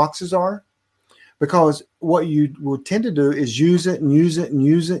where your boxes are, because what you will tend to do is use it, and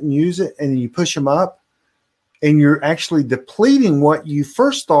then you push them up, and you're actually depleting what you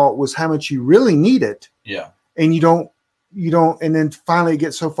first thought was how much you really needed. Yeah. And you don't, and then finally it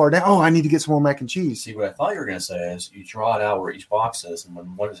gets so far down. Oh, I need to get some more mac and cheese. See, what I thought you were going to say is you draw it out where each box is, and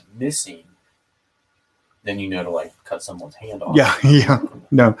when one is missing, then you know to like cut someone's hand off. Yeah.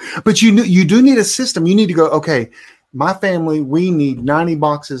 No, but you do need a system. You need to go, okay, my family, we need 90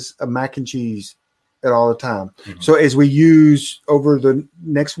 boxes of mac and cheese at all the time. So as we use over the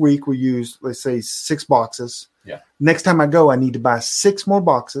next week, we use, let's say 6 boxes. Yeah. Next time I go, I need to buy 6 more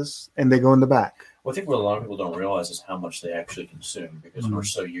boxes, and they go in the back. Well, I think what a lot of people don't realize is how much they actually consume, because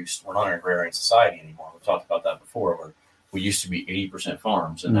we're not an agrarian society anymore. We've talked about that before, where we used to be 80%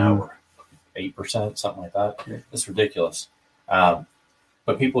 farms, and now we're 8%, something like that. Yeah. It's ridiculous. But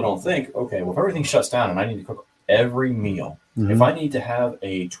people don't think, okay, well, if everything shuts down and I need to cook every meal, if I need to have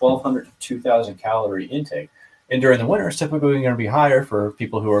a 1,200 to 2,000 calorie intake, and during the winter, it's typically going to be higher for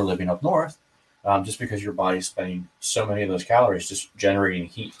people who are living up north, just because your body's spending so many of those calories just generating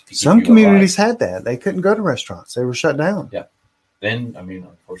heat. Some communities had that. They couldn't go to restaurants. They were shut down. Yeah. Then, I mean,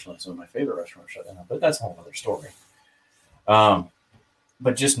 unfortunately, some of my favorite restaurants shut down, but that's a whole other story.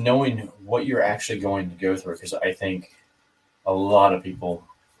 But just knowing what you're actually going to go through, because I think a lot of people,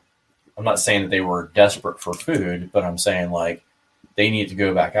 I'm not saying that they were desperate for food, but I'm saying like they need to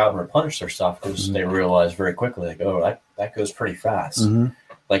go back out and replenish their stuff, because they realize very quickly, like, oh, that goes pretty fast.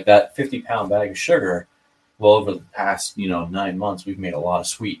 Like that 50-pound bag of sugar, well, over the past, 9 months, we've made a lot of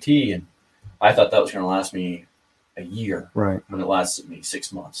sweet tea, and I thought that was going to last me a year. Right. When it lasted me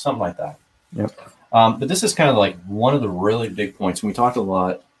 6 months, something like that. Yep. But this is kind of like one of the really big points. And we talked a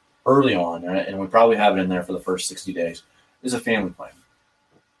lot early on, and we probably have it in there for the first 60 days, is a family plan.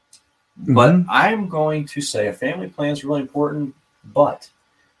 But I'm going to say a family plan is really important, but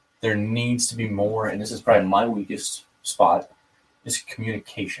there needs to be more, and this is probably my weakest spot, is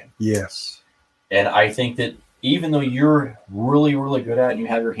communication. Yes. And I think that even though you're really, really good at it, and you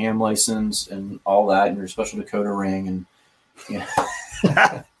have your ham license and all that, and your special Dakota ring, and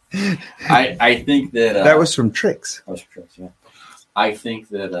I think that that was from Tricks. That was from Tricks, yeah. I think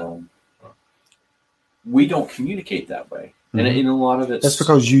that we don't communicate that way, and in a lot of it, that's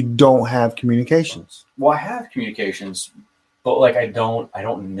because you don't have communications. Well, I have communications, but like I don't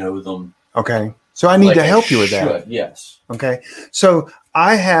know them. Okay. So I need to help you with that. Yes. Okay. So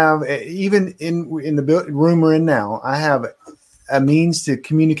I have, even in the room we're in now, I have a means to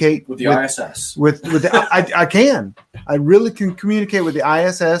communicate with the ISS. With I can. I really can communicate with the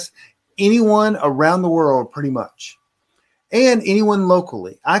ISS, anyone around the world pretty much, and anyone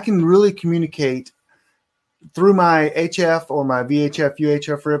locally. I can really communicate through my HF or my VHF,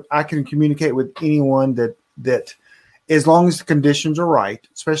 UHF rep. I can communicate with anyone that as long as the conditions are right,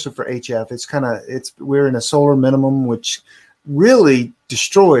 especially for HF, we're in a solar minimum, which really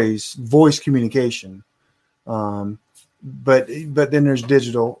destroys voice communication. But then there's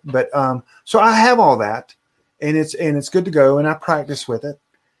digital. But so I have all that, and it's good to go, and I practice with it.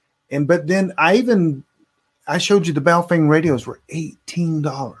 But then I showed you the Baofeng radios were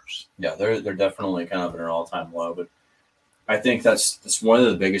 $18. Yeah, they're definitely kind of at an all-time low, but I think that's one of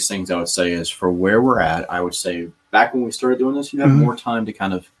the biggest things I would say is for where we're at. I would say back when we started doing this, you have more time to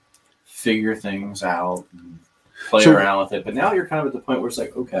kind of figure things out and play around with it. But now you're kind of at the point where it's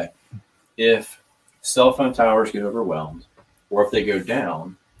like, okay, if cell phone towers get overwhelmed, or if they go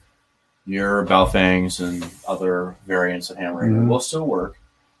down, your Baofengs and other variants of ham radio will still work,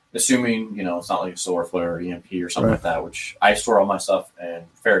 assuming it's not like a solar flare or EMP or something like that. Which I store all my stuff in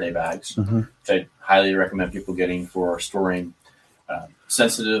Faraday bags, which I highly recommend people getting for storing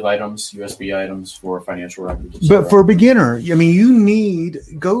sensitive items, USB items for financial records. But for a beginner, I mean, you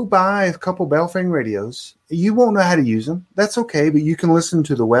go buy a couple Baofeng radios. You won't know how to use them. That's okay, but you can listen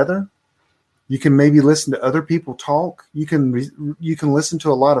to the weather. You can maybe listen to other people talk. You can listen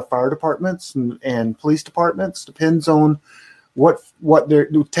to a lot of fire departments and police departments. Depends on what their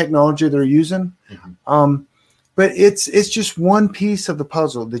technology they're using. But it's just one piece of the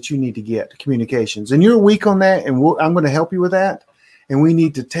puzzle that you need to get, communications. And you're weak on that, and I'm going to help you with that. And we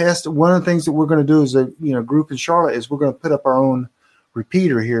need to test. One of the things that we're going to do as a group in Charlotte is we're going to put up our own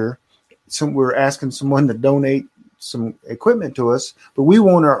repeater here. We're asking someone to donate some equipment to us, but we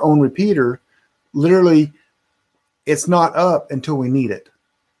want our own repeater. Literally, it's not up until we need it.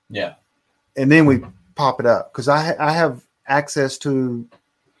 Yeah. And then we pop it up, because I have access to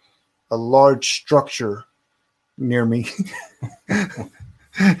a large structure near me.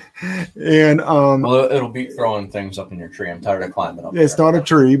 And well, it'll be throwing things up in your tree. I'm tired of climbing up. it's not a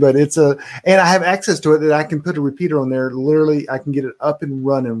tree, but and I have access to it that I can put a repeater on there. Literally, I can get it up and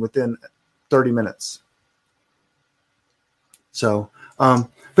running within 30 minutes. So, but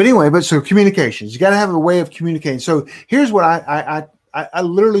anyway, so communications, you got to have a way of communicating. So here's what I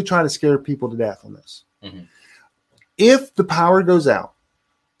literally try to scare people to death on this. Mm-hmm. If the power goes out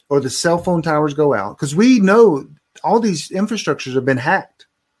or the cell phone towers go out, because we know all these infrastructures have been hacked.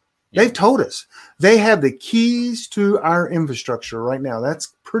 They've told us they have the keys to our infrastructure right now.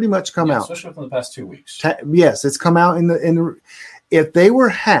 That's pretty much come out, especially within the past 2 weeks. Yes, it's come out in the. If they were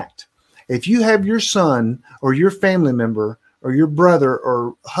hacked, if you have your son or your family member or your brother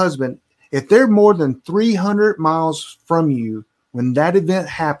or husband, if they're more than 300 miles from you when that event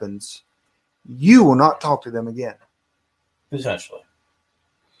happens, you will not talk to them again. Potentially,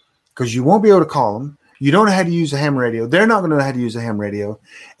 because you won't be able to call them. You don't know how to use a ham radio. They're not going to know how to use a ham radio.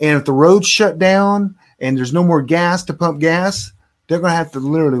 And if the road's shut down and there's no more gas to pump gas, they're going to have to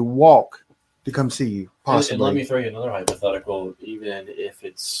literally walk to come see you, possibly. And let me throw you another hypothetical. Even if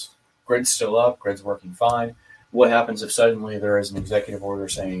it's grid's still up, grid's working fine, what happens if suddenly there is an executive order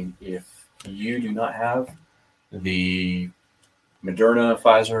saying if you do not have the Moderna,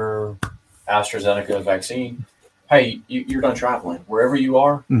 Pfizer, AstraZeneca vaccine, hey, you're done traveling. Wherever you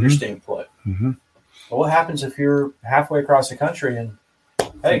are, Mm-hmm. you're staying put. Mm-hmm. Well, what happens if you're halfway across the country and,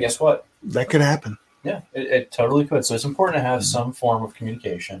 hey, guess what? That could happen. Yeah, it totally could. So it's important to have some form of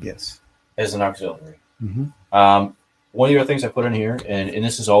communication Yes. as an auxiliary. Mm-hmm. One of the other things I put in here, and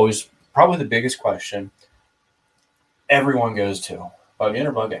this is always probably the biggest question everyone goes to, bug in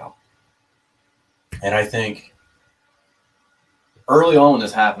or bug out? And I think early on when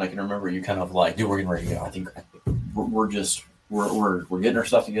this happened, I can remember you kind of like, dude, we're getting ready to go. I think we're getting our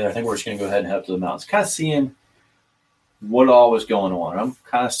stuff together. I think we're just going to go ahead and head up to the mountains. Kind of seeing what all was going on. I'm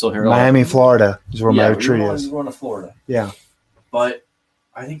kind of still here. Miami, Florida is where my retreat is. We're going to Florida. Yeah. But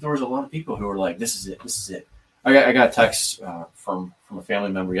I think there was a lot of people who were like, this is it. This is it. I got a text from a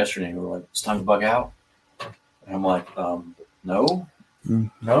family member yesterday who were like, it's time to bug out. And I'm like, no.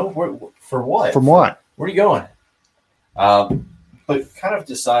 No? For what? From what? Where are you going? But kind of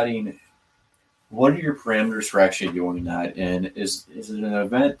deciding what are your parameters for actually doing that, and is it an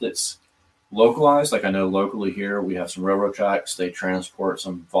event that's localized? Like I know locally here we have some railroad tracks. They transport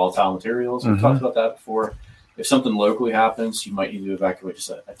some volatile materials. We've talked about that before. If something locally happens, you might need to evacuate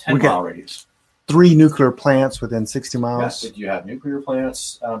just a 10-mile radius. 3 nuclear plants within 60 miles. Yes. Do you have nuclear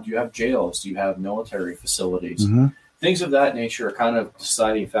plants? Do you have jails? Do you have military facilities? Mm-hmm. Things of that nature are kind of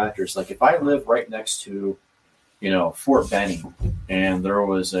deciding factors. Like if I live right next to, Fort Benning, and there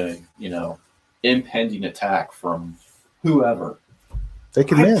was a, impending attack from whoever, they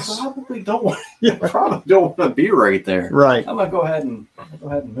could miss. Probably don't want. Probably don't want to be right there. Right. I'm gonna go ahead and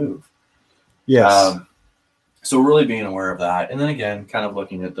move. Yes. So really being aware of that, and then again, kind of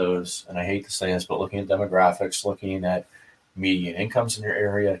looking at those, and I hate to say this, but looking at demographics, looking at median incomes in your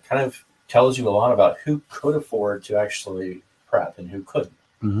area, kind of tells you a lot about who could afford to actually prep and who couldn't.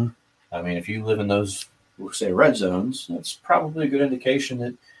 Mm-hmm. I mean, if you live in those, we'll say, red zones, that's probably a good indication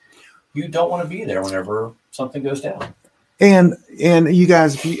that you don't want to be there whenever something goes down. And you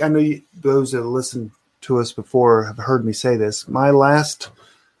guys, I know those that have listened to us before have heard me say this. My last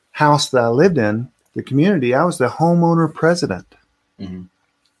house that I lived in, the community, I was the homeowner president. Mm-hmm.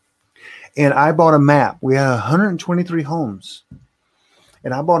 And I bought a map. We had 123 homes.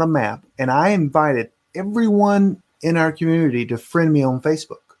 And I bought a map, and I invited everyone in our community to friend me on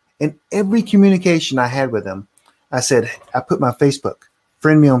Facebook. And every communication I had with them, I said, I put my Facebook,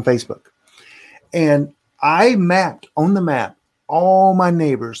 friend me on Facebook. And I mapped on the map all my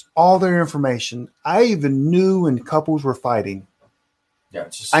neighbors, all their information. I even knew when couples were fighting. Yeah,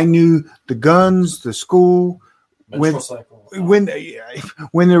 I knew the guns, the school, when they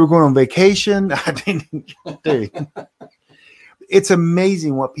were going on vacation. I didn't. Dude, it's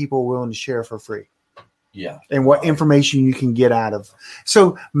amazing what people are willing to share for free. Yeah, and what information you can get out of.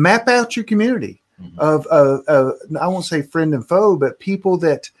 So map out your community of I won't say friend and foe, but people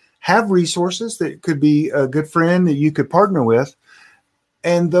that have resources that could be a good friend that you could partner with,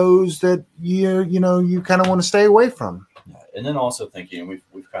 and those that you kind of want to stay away from. Yeah. And then also thinking, we've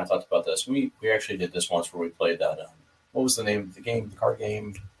kind of talked about this. We actually did this once where we played that. What was the name of the game? The card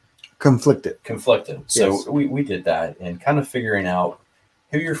game? Conflicted. So yes. we did that and kind of figuring out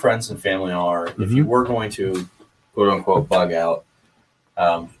who your friends and family are. If you were going to quote unquote bug out,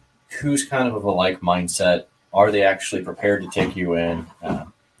 who's kind of a like mindset? Are they actually prepared to take you in?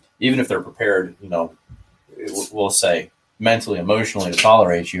 Even if they're prepared, we'll say mentally, emotionally to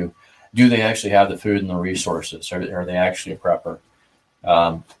tolerate you, do they actually have the food and the resources? Are they actually a prepper?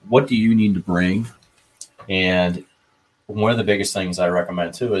 What do you need to bring? And one of the biggest things I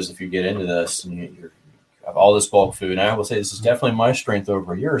recommend too is if you get into this and you have all this bulk food, and I will say this is definitely my strength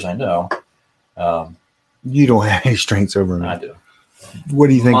over yours. I know. You don't have any strengths over me. I do. What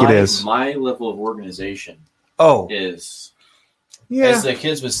do you think it is? My level of organization is, as the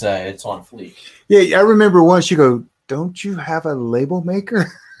kids would say, it's on fleek. Yeah, I remember once you go, don't you have a label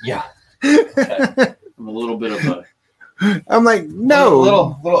maker? Yeah. Okay. I'm a little bit of a... I'm like, no.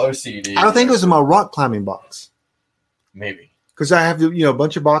 Little OCD. I think it was in my rock climbing box. Maybe. Because I have, a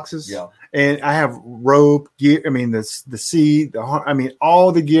bunch of boxes. Yeah. And I have rope, gear. I mean, the seat,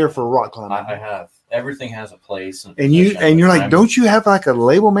 all the gear for rock climbing. I have. Everything has a place. And you're like, don't you have like a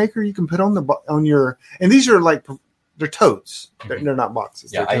label maker you can put on your? And these are like they're totes. Mm-hmm. They're not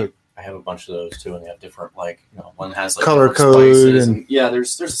boxes. Yeah, I have a bunch of those too, and they have different one has like color code and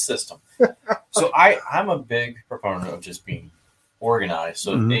there's a system. So I'm a big proponent of just being organized.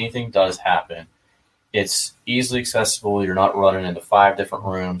 So if anything does happen, it's easily accessible. You're not running into 5 different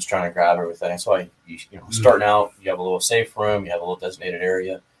rooms trying to grab everything. So starting out, you have a little safe room, you have a little designated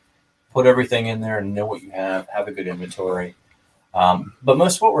area. Put everything in there and know what you have a good inventory. But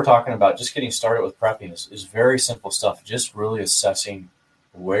most of what we're talking about, just getting started with prepping, is very simple stuff. Just really assessing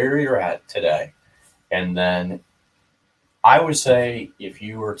where you're at today. And then I would say if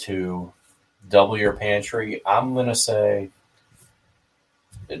you were to double your pantry, I'm going to say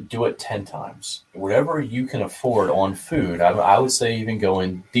do it 10 times. Whatever you can afford on food, I would say even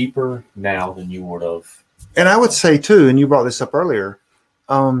going deeper now than you would have. And I would say too, and you brought this up earlier,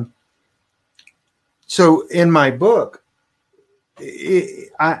 so in my book,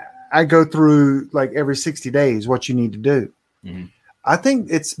 I go through like every 60 days what you need to do. Mm-hmm. I think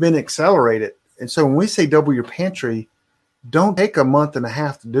it's been accelerated. And so when we say double your pantry, don't take a month and a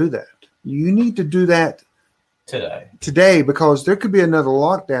half to do that. You need to do that today because there could be another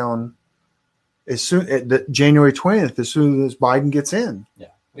lockdown as soon at January 20th, as soon as Biden gets in. Yeah.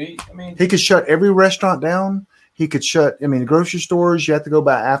 He could shut every restaurant down. He could shut, grocery stores, you have to go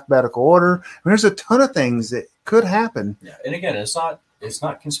by alphabetical order. There's a ton of things that could happen. Yeah. And again, it's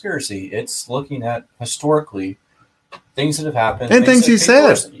not conspiracy. It's looking at historically things that have happened. And things he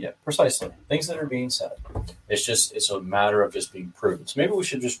said. Yeah, precisely. Things that are being said. It's a matter of just being prudent. So maybe we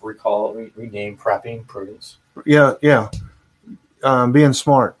should just rename prepping prudence. Yeah. Being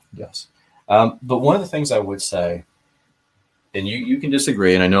smart. Yes. But one of the things I would say, and you can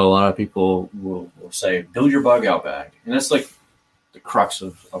disagree, and I know a lot of people will say, build your bug out bag. And that's like the crux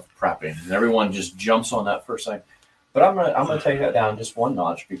of prepping. And everyone just jumps on that first thing. But I'm gonna take that down just one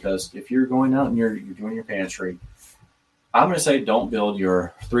notch, because if you're going out and you're doing your pantry, I'm gonna say don't build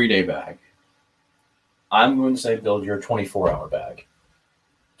your 3-day bag. I'm going to say build your 24-hour bag.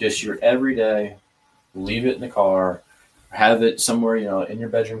 Just your everyday, leave it in the car, have it somewhere, in your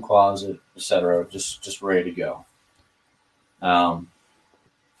bedroom closet, etc. Just ready to go.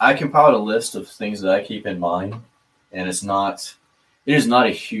 I compiled a list of things that I keep in mind, and it is not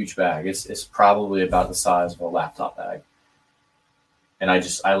a huge bag. It's probably about the size of a laptop bag. And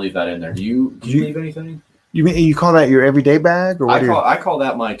I leave that in there. Do you leave anything? You mean you call that your everyday bag, or what? I call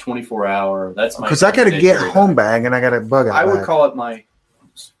that my 24-hour. That's my, because I got to get home bag and I got a bug out. I would call it my.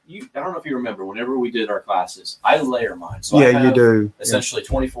 I don't know if you remember. Whenever we did our classes, I layer mine. So yeah, you do. Essentially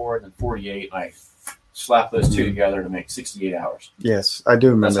 24 and then 48. And I slap those two together to make 68 hours. Yes, I do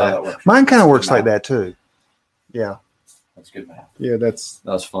remember that. Works. Mine kind of works like that too. Yeah, that's good math. Yeah, that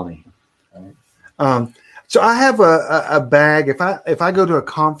was funny. Right. So I have a bag. If I go to a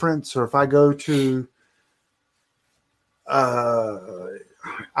conference, or if I go to,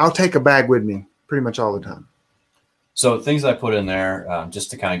 I'll take a bag with me pretty much all the time. So things I put in there,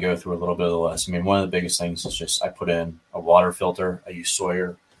 just to kind of go through a little bit of the list. One of the biggest things is just I put in a water filter. I use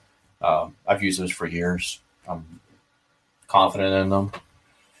Sawyer. I've used those for years. I'm confident in them.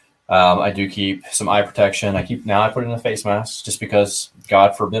 I do keep some eye protection. I put in a face mask just because,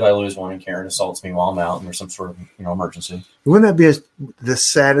 God forbid, I lose one and Karen assaults me while I'm out and there's some sort of emergency. Wouldn't that be the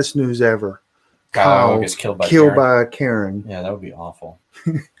saddest news ever? Kyle gets killed by Karen. Yeah, that would be awful.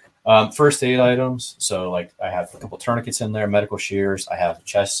 First aid items. So like I have a couple tourniquets in there, medical shears. I have a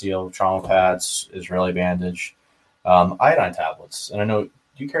chest seal, trauma pads, Israeli bandage, iodine tablets. And I know, do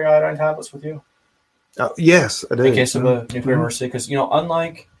you carry iodine tablets with you? Yes, I do. In case of a nuclear emergency, because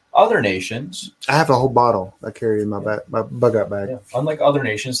unlike other nations, I have a whole bottle I carry in my bug out bag. Yeah. Unlike other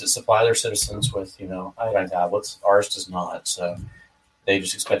nations that supply their citizens with iodine tablets, ours does not. So they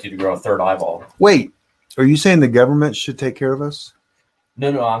just expect you to grow a third eyeball. Wait, are you saying the government should take care of us?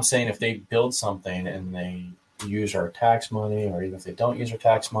 No, I'm saying if they build something and they use our tax money, or even if they don't use our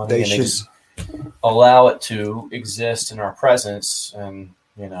tax money, allow it to exist in our presence. And,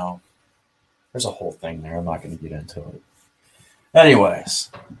 you know, there's a whole thing there. I'm not going to get into it.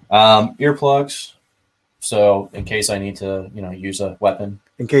 Anyways, earplugs. So in case I need to, you know, use a weapon.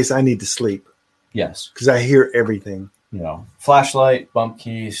 In case I need to sleep. Yes. Because I hear everything. You know, flashlight, bump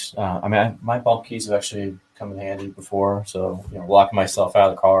keys. My bump keys have actually come in handy before. So, you know, locking myself out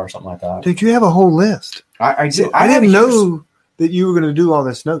of the car or something like that. Dude, you have a whole list. I do. I didn't know that you were going to do all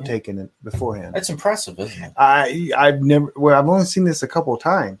this note taking beforehand. It's impressive, isn't it? I've only seen this a couple of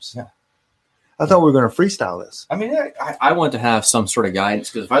times. Yeah. I thought we were going to freestyle this. I mean, I want to have some sort of guidance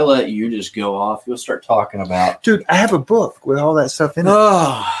because if I let you just go off, you'll start talking about. Dude, I have a book with all that stuff in it.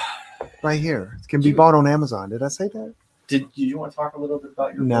 Oh, Right here. It can be bought on Amazon. Did I say that? did you want to talk a little bit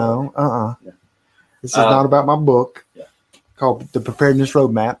about your No. book? Yeah. This is not about my book. Yeah. Called The Preparedness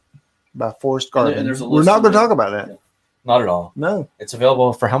Roadmap by Forrest Garvin. And there's a We're list not of going to it. talk about that. Yeah. Not at all. No. It's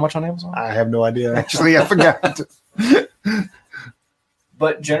available for how much on Amazon? I have no idea. Actually, I forgot.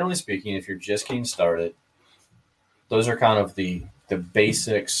 But generally speaking, if you're just getting started, those are kind of the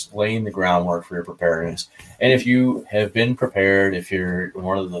basics, laying the groundwork for your preparedness. And if you have been prepared, if you're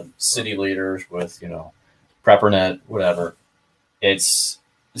one of the city leaders with, you know, PrepperNet, whatever, it's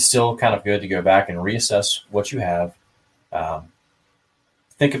still kind of good to go back and reassess what you have.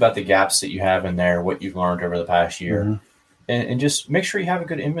 Think about the gaps that you have in there, what you've learned over the past year, and just make sure you have a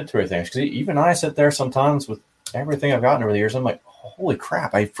good inventory of things. Because even I sit there sometimes with everything I've gotten over the years, I'm like, holy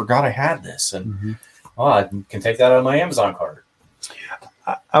crap, I forgot I had this. And I can take that out of my Amazon cart.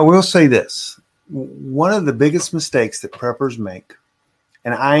 I will say this. One of the biggest mistakes that preppers make,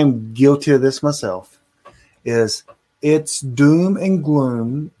 and I am guilty of this myself, is it's doom and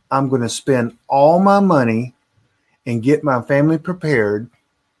gloom. I'm going to spend all my money and get my family prepared,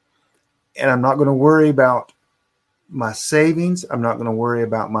 and I'm not going to worry about my savings. I'm not going to worry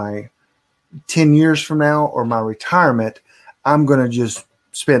about my 10 years from now or my retirement. I'm going to just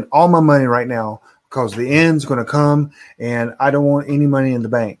spend all my money right now because the end's going to come and I don't want any money in the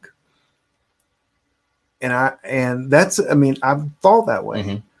bank. And that's, I mean, I've thought that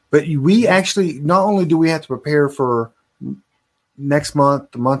way, but we actually, not only do we have to prepare for next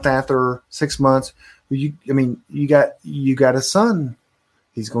month, the month after, 6 months, you got a son.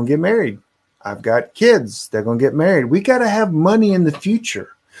 He's going to get married. I've got kids. They're going to get married. We got to have money in the future.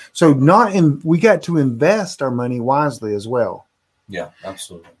 So we got to invest our money wisely as well. Yeah,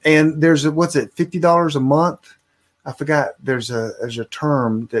 absolutely. And there's $50 a month? I forgot. There's a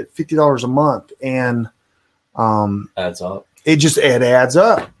term that $50 a month, and adds up. It adds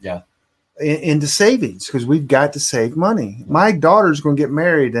up. Yeah. Into savings, because we've got to save money. My daughter's going to get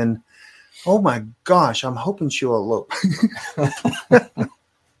married, and oh my gosh, I'm hoping she'll elope.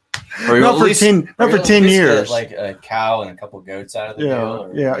 Not for 10 years. Like a cow and a couple of goats out of the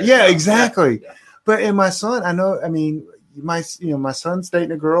deal. Yeah, exactly. Yeah. But and my son, my son's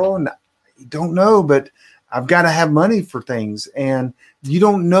dating a girl, and I don't know, but I've got to have money for things, and you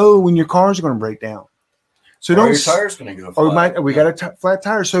don't know when your car's going to break down. So your tire's going to go flat. We got a flat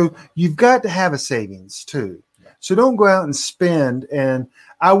tire, so you've got to have a savings too. Yeah. So don't go out and spend. And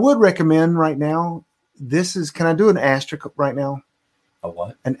I would recommend right now. Can I do an asterisk right now? A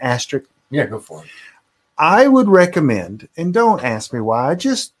what? An asterisk. Yeah, go for it. I would recommend, and don't ask me why.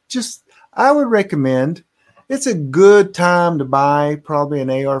 I would recommend. It's a good time to buy probably an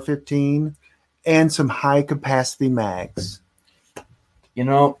AR-15 and some high capacity mags. You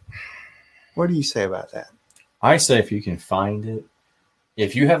know, what do you say about that? I say if you can find it,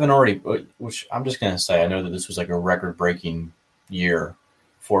 if you haven't already, which I'm just going to say, I know that this was like a record breaking year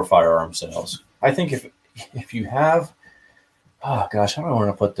for firearm sales. I think if you have, oh gosh, how do I want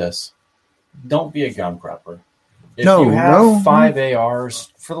to put this? Don't be a gun prepper. If you have 5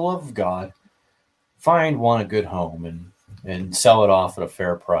 ARs, for the love of God, find one a good home and sell it off at a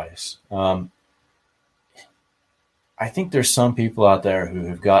fair price. I think there's some people out there who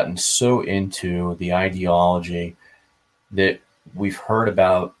have gotten so into the ideology that we've heard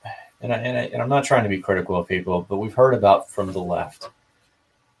about, and I'm not trying to be critical of people, but we've heard about from the left,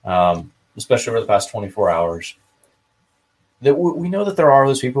 especially over the past 24 hours, that we know that there are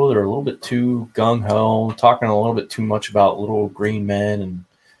those people that are a little bit too gung-ho, talking a little bit too much about little green men and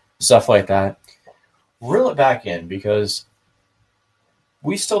stuff like that. Reel it back in, because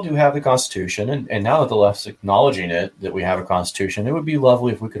we still do have the Constitution, and now that the left's acknowledging it, that we have a Constitution, it would be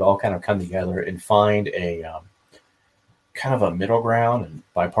lovely if we could all kind of come together and find a kind of a middle ground and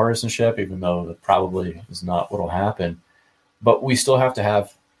bipartisanship, even though that probably is not what will happen. But we still have to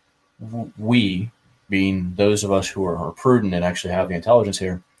have, we being those of us who are prudent and actually have the intelligence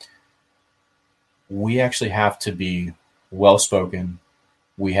here, we actually have to be well-spoken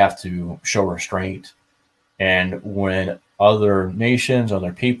we have to show restraint. And when other nations,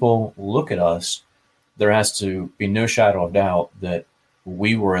 other people look at us, there has to be no shadow of doubt that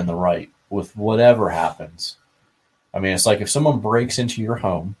we were in the right with whatever happens. I mean, it's like if someone breaks into your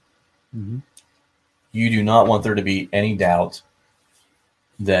home, you do not want there to be any doubt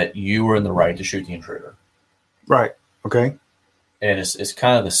that you were in the right to shoot the intruder. Right. Okay. And it's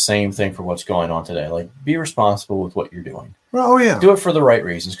kind of the same thing for what's going on today. Like, be responsible with what you're doing. Oh, yeah. Do it for the right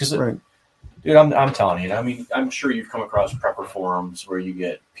reasons. Because, right. Dude, I'm telling you. I mean, I'm sure you've come across prepper forums where you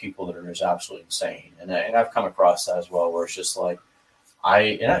get people that are just absolutely insane. And I've come across that as well, where it's just like,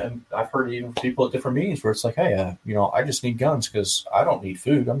 I've heard even people at different meetings where it's like, hey, I just need guns because I don't need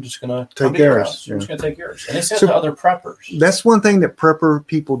food. I'm just going to take yours. I'm just going to take yours. And it's to other preppers. That's one thing that prepper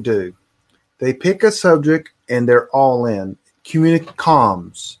people do. They pick a subject and they're all in.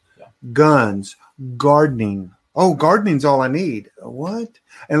 Comms, guns, gardening. Oh, gardening's all I need. What?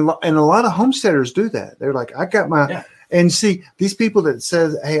 And a lot of homesteaders do that. They're like, I got my and see these people that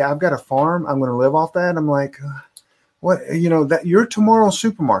says, hey, I've got a farm. I'm going to live off that. I'm like, what? That you're tomorrow's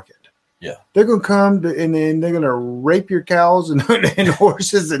supermarket. Yeah, they're going to come and then they're going to rape your cows and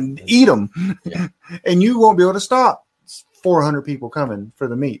horses and eat them, and you won't be able to stop 400 people coming for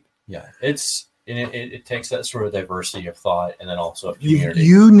the meat. Yeah, it takes that sort of diversity of thought and then also of community.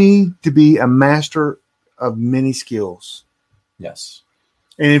 You need to be a master of many skills. Yes.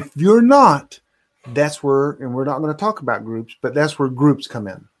 And if you're not, that's where, and we're not going to talk about groups, but that's where groups come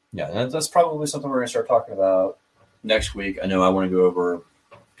in. Yeah, that's probably something we're going to start talking about next week. I know I want to go over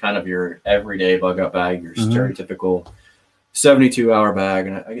kind of your everyday bug out bag, your stereotypical 72-hour bag.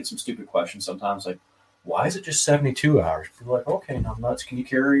 And I get some stupid questions sometimes like, why is it just 72 hours? People are like, okay, now nuts. Can you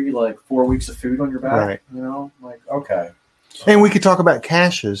carry like 4 weeks of food on your back? Right. Like, okay. And we could talk about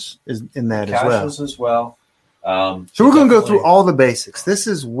caches in that caches as well. So we're going to go through all the basics. This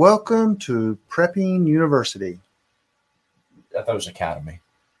is Welcome to Prepping University. I thought it was Academy.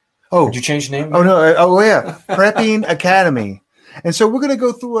 Oh. Did you change the name? Oh, no. Oh, yeah. Prepping Academy. And so we're going to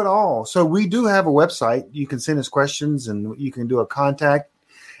go through it all. So we do have a website. You can send us questions and you can do a contact.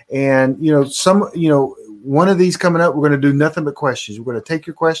 And, one of these coming up, we're going to do nothing but questions. We're going to take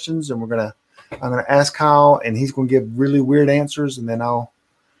your questions and I'm going to ask Kyle and he's going to give really weird answers. And then I'll,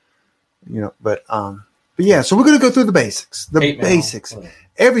 but yeah, so we're going to go through the basics,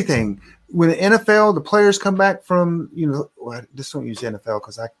 everything. When the NFL, the players come back from, just don't use NFL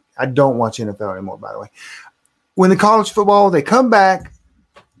because I don't watch NFL anymore, by the way. When the college football, they come back,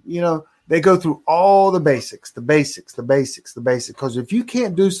 they go through all the basics. Because if you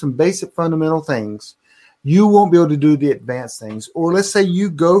can't do some basic fundamental things, you won't be able to do the advanced things. Or let's say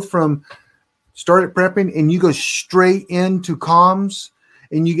you go from started prepping and you go straight into comms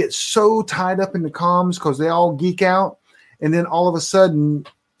and you get so tied up in the comms because they all geek out. And then all of a sudden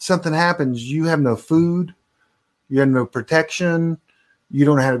something happens. You have no food. You have no protection. You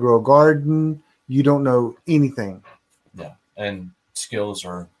don't know how to grow a garden. You don't know anything. Yeah. And skills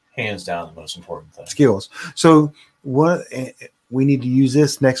are hands down the most important thing. Skills. So what we need to use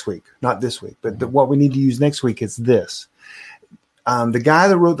this next week, not this week, but what we need to use next week is this. The guy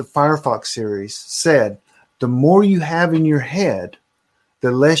that wrote the Firefox series said, the more you have in your head,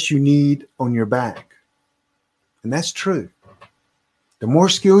 the less you need on your back. And that's true. The more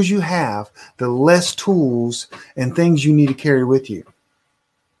skills you have, the less tools and things you need to carry with you.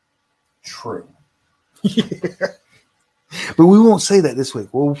 True. Yeah. But we won't say that this week.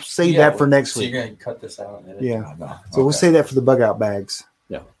 We'll save that for next week. So you're going to cut this out? Yeah. No. So we'll say that for the bug out bags.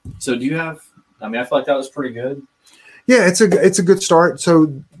 Yeah. So do you have, I feel like that was pretty good. Yeah, it's a good start.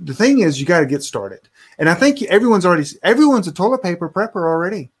 So the thing is, you got to get started. And I think everyone's a toilet paper prepper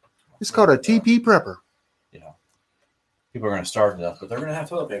already. It's called a TP prepper. Yeah. People are going to starve to death, but they're going to have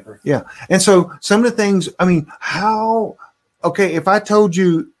toilet paper. Yeah. And so some of the things, if I told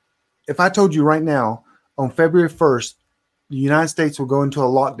you right now on February 1st, the United States will go into a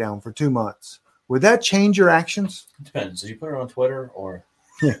lockdown for 2 months. Would that change your actions? It depends. Did you put it on Twitter or?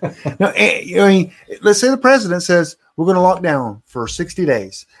 Yeah. No, let's say the president says we're going to lock down for 60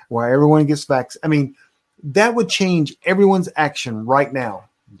 days while everyone gets vaccinated. That would change everyone's action right now.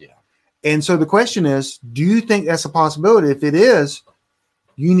 Yeah. And so the question is, do you think that's a possibility? If it is,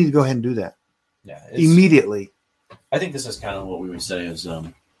 you need to go ahead and do that. Yeah. Immediately. I think this is kind of what we would say is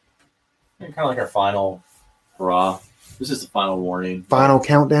kind of like our final hurrah. This is the final warning. Final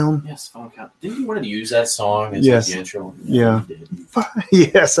countdown? Yes, final countdown. Didn't you want to use that song as yes. the intro? Yeah.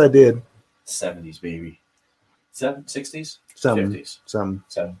 Yes, I did. 70s, baby. 60s? Some. 50s? Some.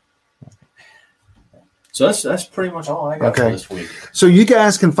 Okay. So that's pretty much all I got for this week. So you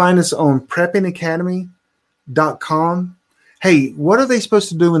guys can find us on preppingacademy.com. Hey, what are they supposed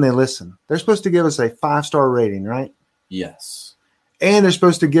to do when they listen? They're supposed to give us a 5-star rating, right? Yes. And they're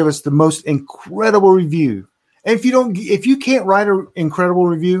supposed to give us the most incredible review. And if you can't write an incredible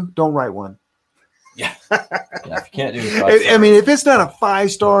review, don't write one. Yeah. If you can't do it, I mean, if it's not a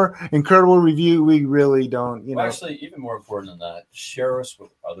 5-star incredible review, we really don't, Well, actually, even more important than that, share us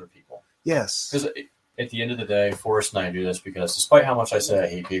with other people. Yes. Because at the end of the day, Forrest and I do this because despite how much I say I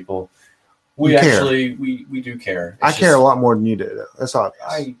hate people, we do care. I care a lot more than you do. That's obvious.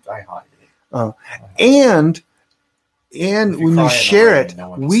 I hide it. And when you cry in the share rain, it, no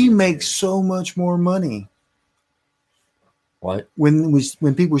one can we see make it. so much more money. What?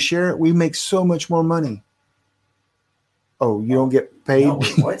 When people share it, we make so much more money. Oh, you don't get paid? No,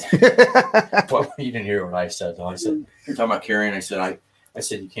 what? Well, you didn't hear what I said, though. I said, you're talking about carrying. I said,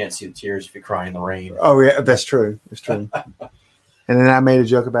 you can't see the tears if you cry in the rain. Oh, yeah, that's true. That's true. And then I made a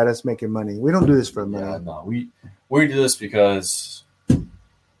joke about us making money. We don't do this for the money. Yeah, no, we do this because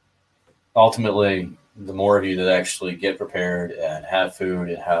ultimately, the more of you that actually get prepared and have food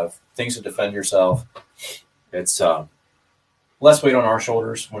and have things to defend yourself, it's less weight on our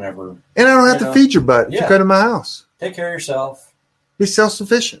shoulders whenever. And I don't have to feed your butt if you come to my house. Take care of yourself. Be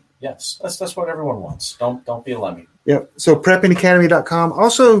self-sufficient. Yes, that's what everyone wants. Don't be a lemming. Yep. So preppingacademy.com.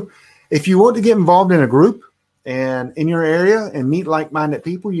 Also, if you want to get involved in a group and in your area and meet like-minded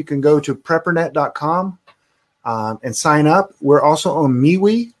people, you can go to preppernet.com and sign up. We're also on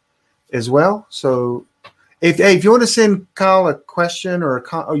MeWe as well. So if you want to send Kyle a question or a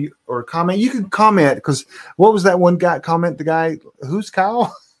comment, you can comment, because what was that one guy comment? The guy, who's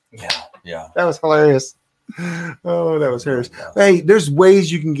Kyle? Yeah. That was hilarious. Oh, that was hilarious. Hey, there's ways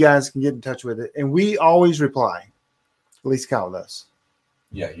you guys can get in touch with it, and we always reply. At least Kyle does.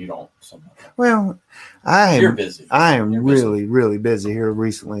 Yeah, you don't. Well, you're busy. I am really, really busy here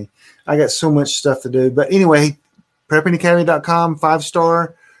recently. I got so much stuff to do. But anyway, preppingacademy.com,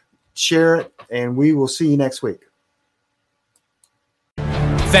 5-star, share it, and we will see you next week.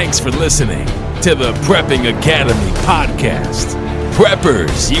 Thanks for listening to the Prepping Academy podcast.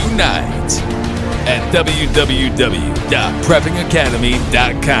 Preppers Unite at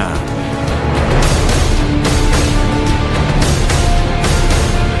www.preppingacademy.com.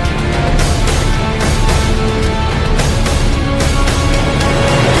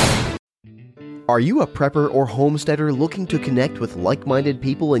 Are you a prepper or homesteader looking to connect with like-minded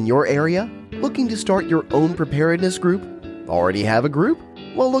people in your area? Looking to start your own preparedness group? Already have a group?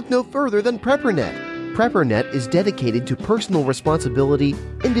 Well, look no further than PrepperNet. PrepperNet is dedicated to personal responsibility,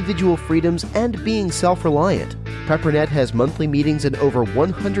 individual freedoms, and being self-reliant. PrepperNet has monthly meetings in over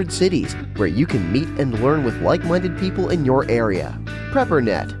 100 cities where you can meet and learn with like-minded people in your area.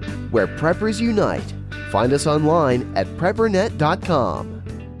 PrepperNet, where preppers unite. Find us online at preppernet.com.